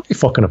 I said, "Don't be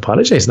fucking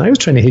apologizing. I was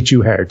trying to hit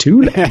you hard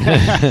too."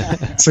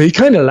 So he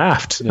kind of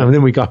laughed and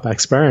then we got back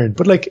sparring.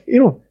 But like,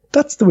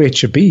 that's the way it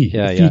should be.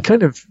 If you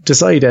kind of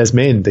decide as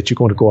men that you're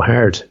going to go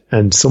hard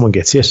and someone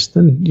gets hit,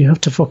 then you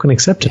have to fucking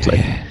accept it.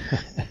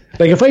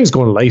 Like if I was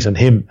going light on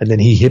him and then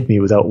he hit me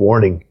without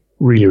warning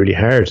really, really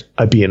hard,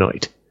 I'd be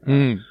annoyed.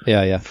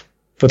 Yeah.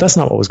 But that's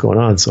not what was going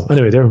on. So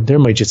anyway, they're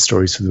my jit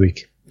stories for the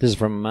week. This is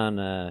from a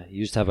man who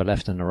used to have a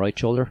left and a right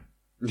shoulder.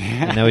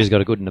 And now he's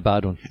got a good and a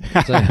bad one.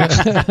 So,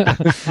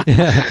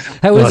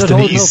 How is it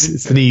holding up?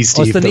 It's the knees,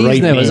 Steve. It's the knees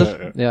right now, knee. is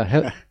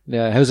it?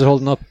 Yeah. How's it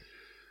holding up?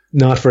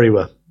 Not very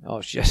well.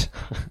 Oh shit!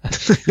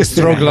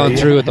 Struggle on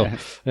through it though.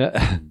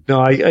 Yeah. No,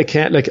 I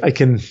can't. Like I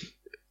can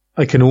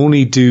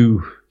only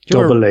do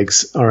double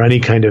legs or any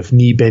kind of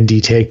knee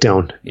bendy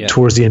takedown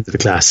towards the end of the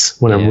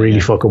class when I'm really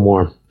fucking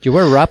warm. Do you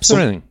wear wraps or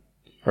anything,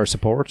 or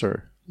support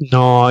or?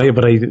 No,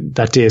 but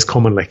that day is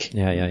coming. Like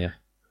Yeah.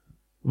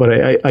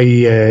 But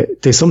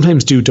they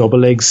sometimes do double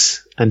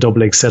legs and double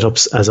leg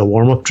setups as a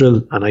warm up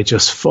drill, and I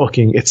just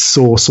fucking it's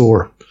so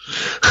sore.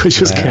 I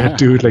just can't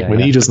do it. Like my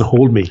knee doesn't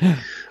hold me.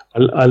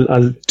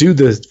 I'll do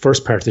the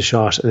first part of the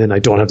shot and then I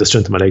don't have the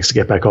strength of my legs to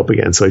get back up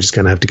again, so I just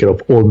kind of have to get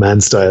up old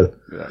man style,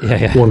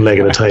 one leg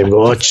at a time.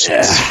 Go,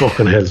 Jesus,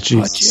 fucking hell,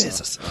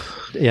 Jesus.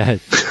 Yeah,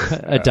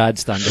 a dad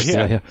standard.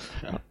 Yeah.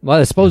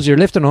 Well, I suppose you're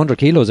lifting 100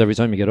 kilos every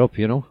time you get up.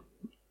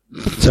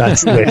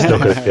 That's the way to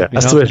look at it. Yeah,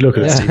 that's the way to look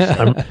at it, Steve.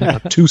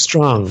 I'm too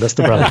strong. That's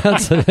the problem.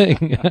 That's the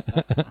thing.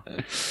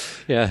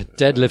 Yeah,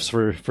 deadlifts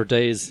for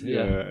days.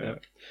 Yeah.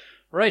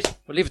 Right,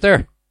 we'll leave it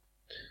there.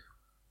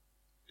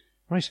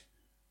 Right.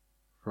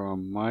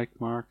 From Mike,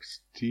 Mark,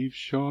 Steve,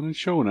 Sean, and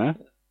Shona.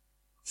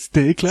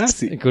 Stay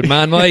classy. Good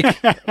man,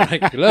 Mike. Right,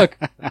 good luck.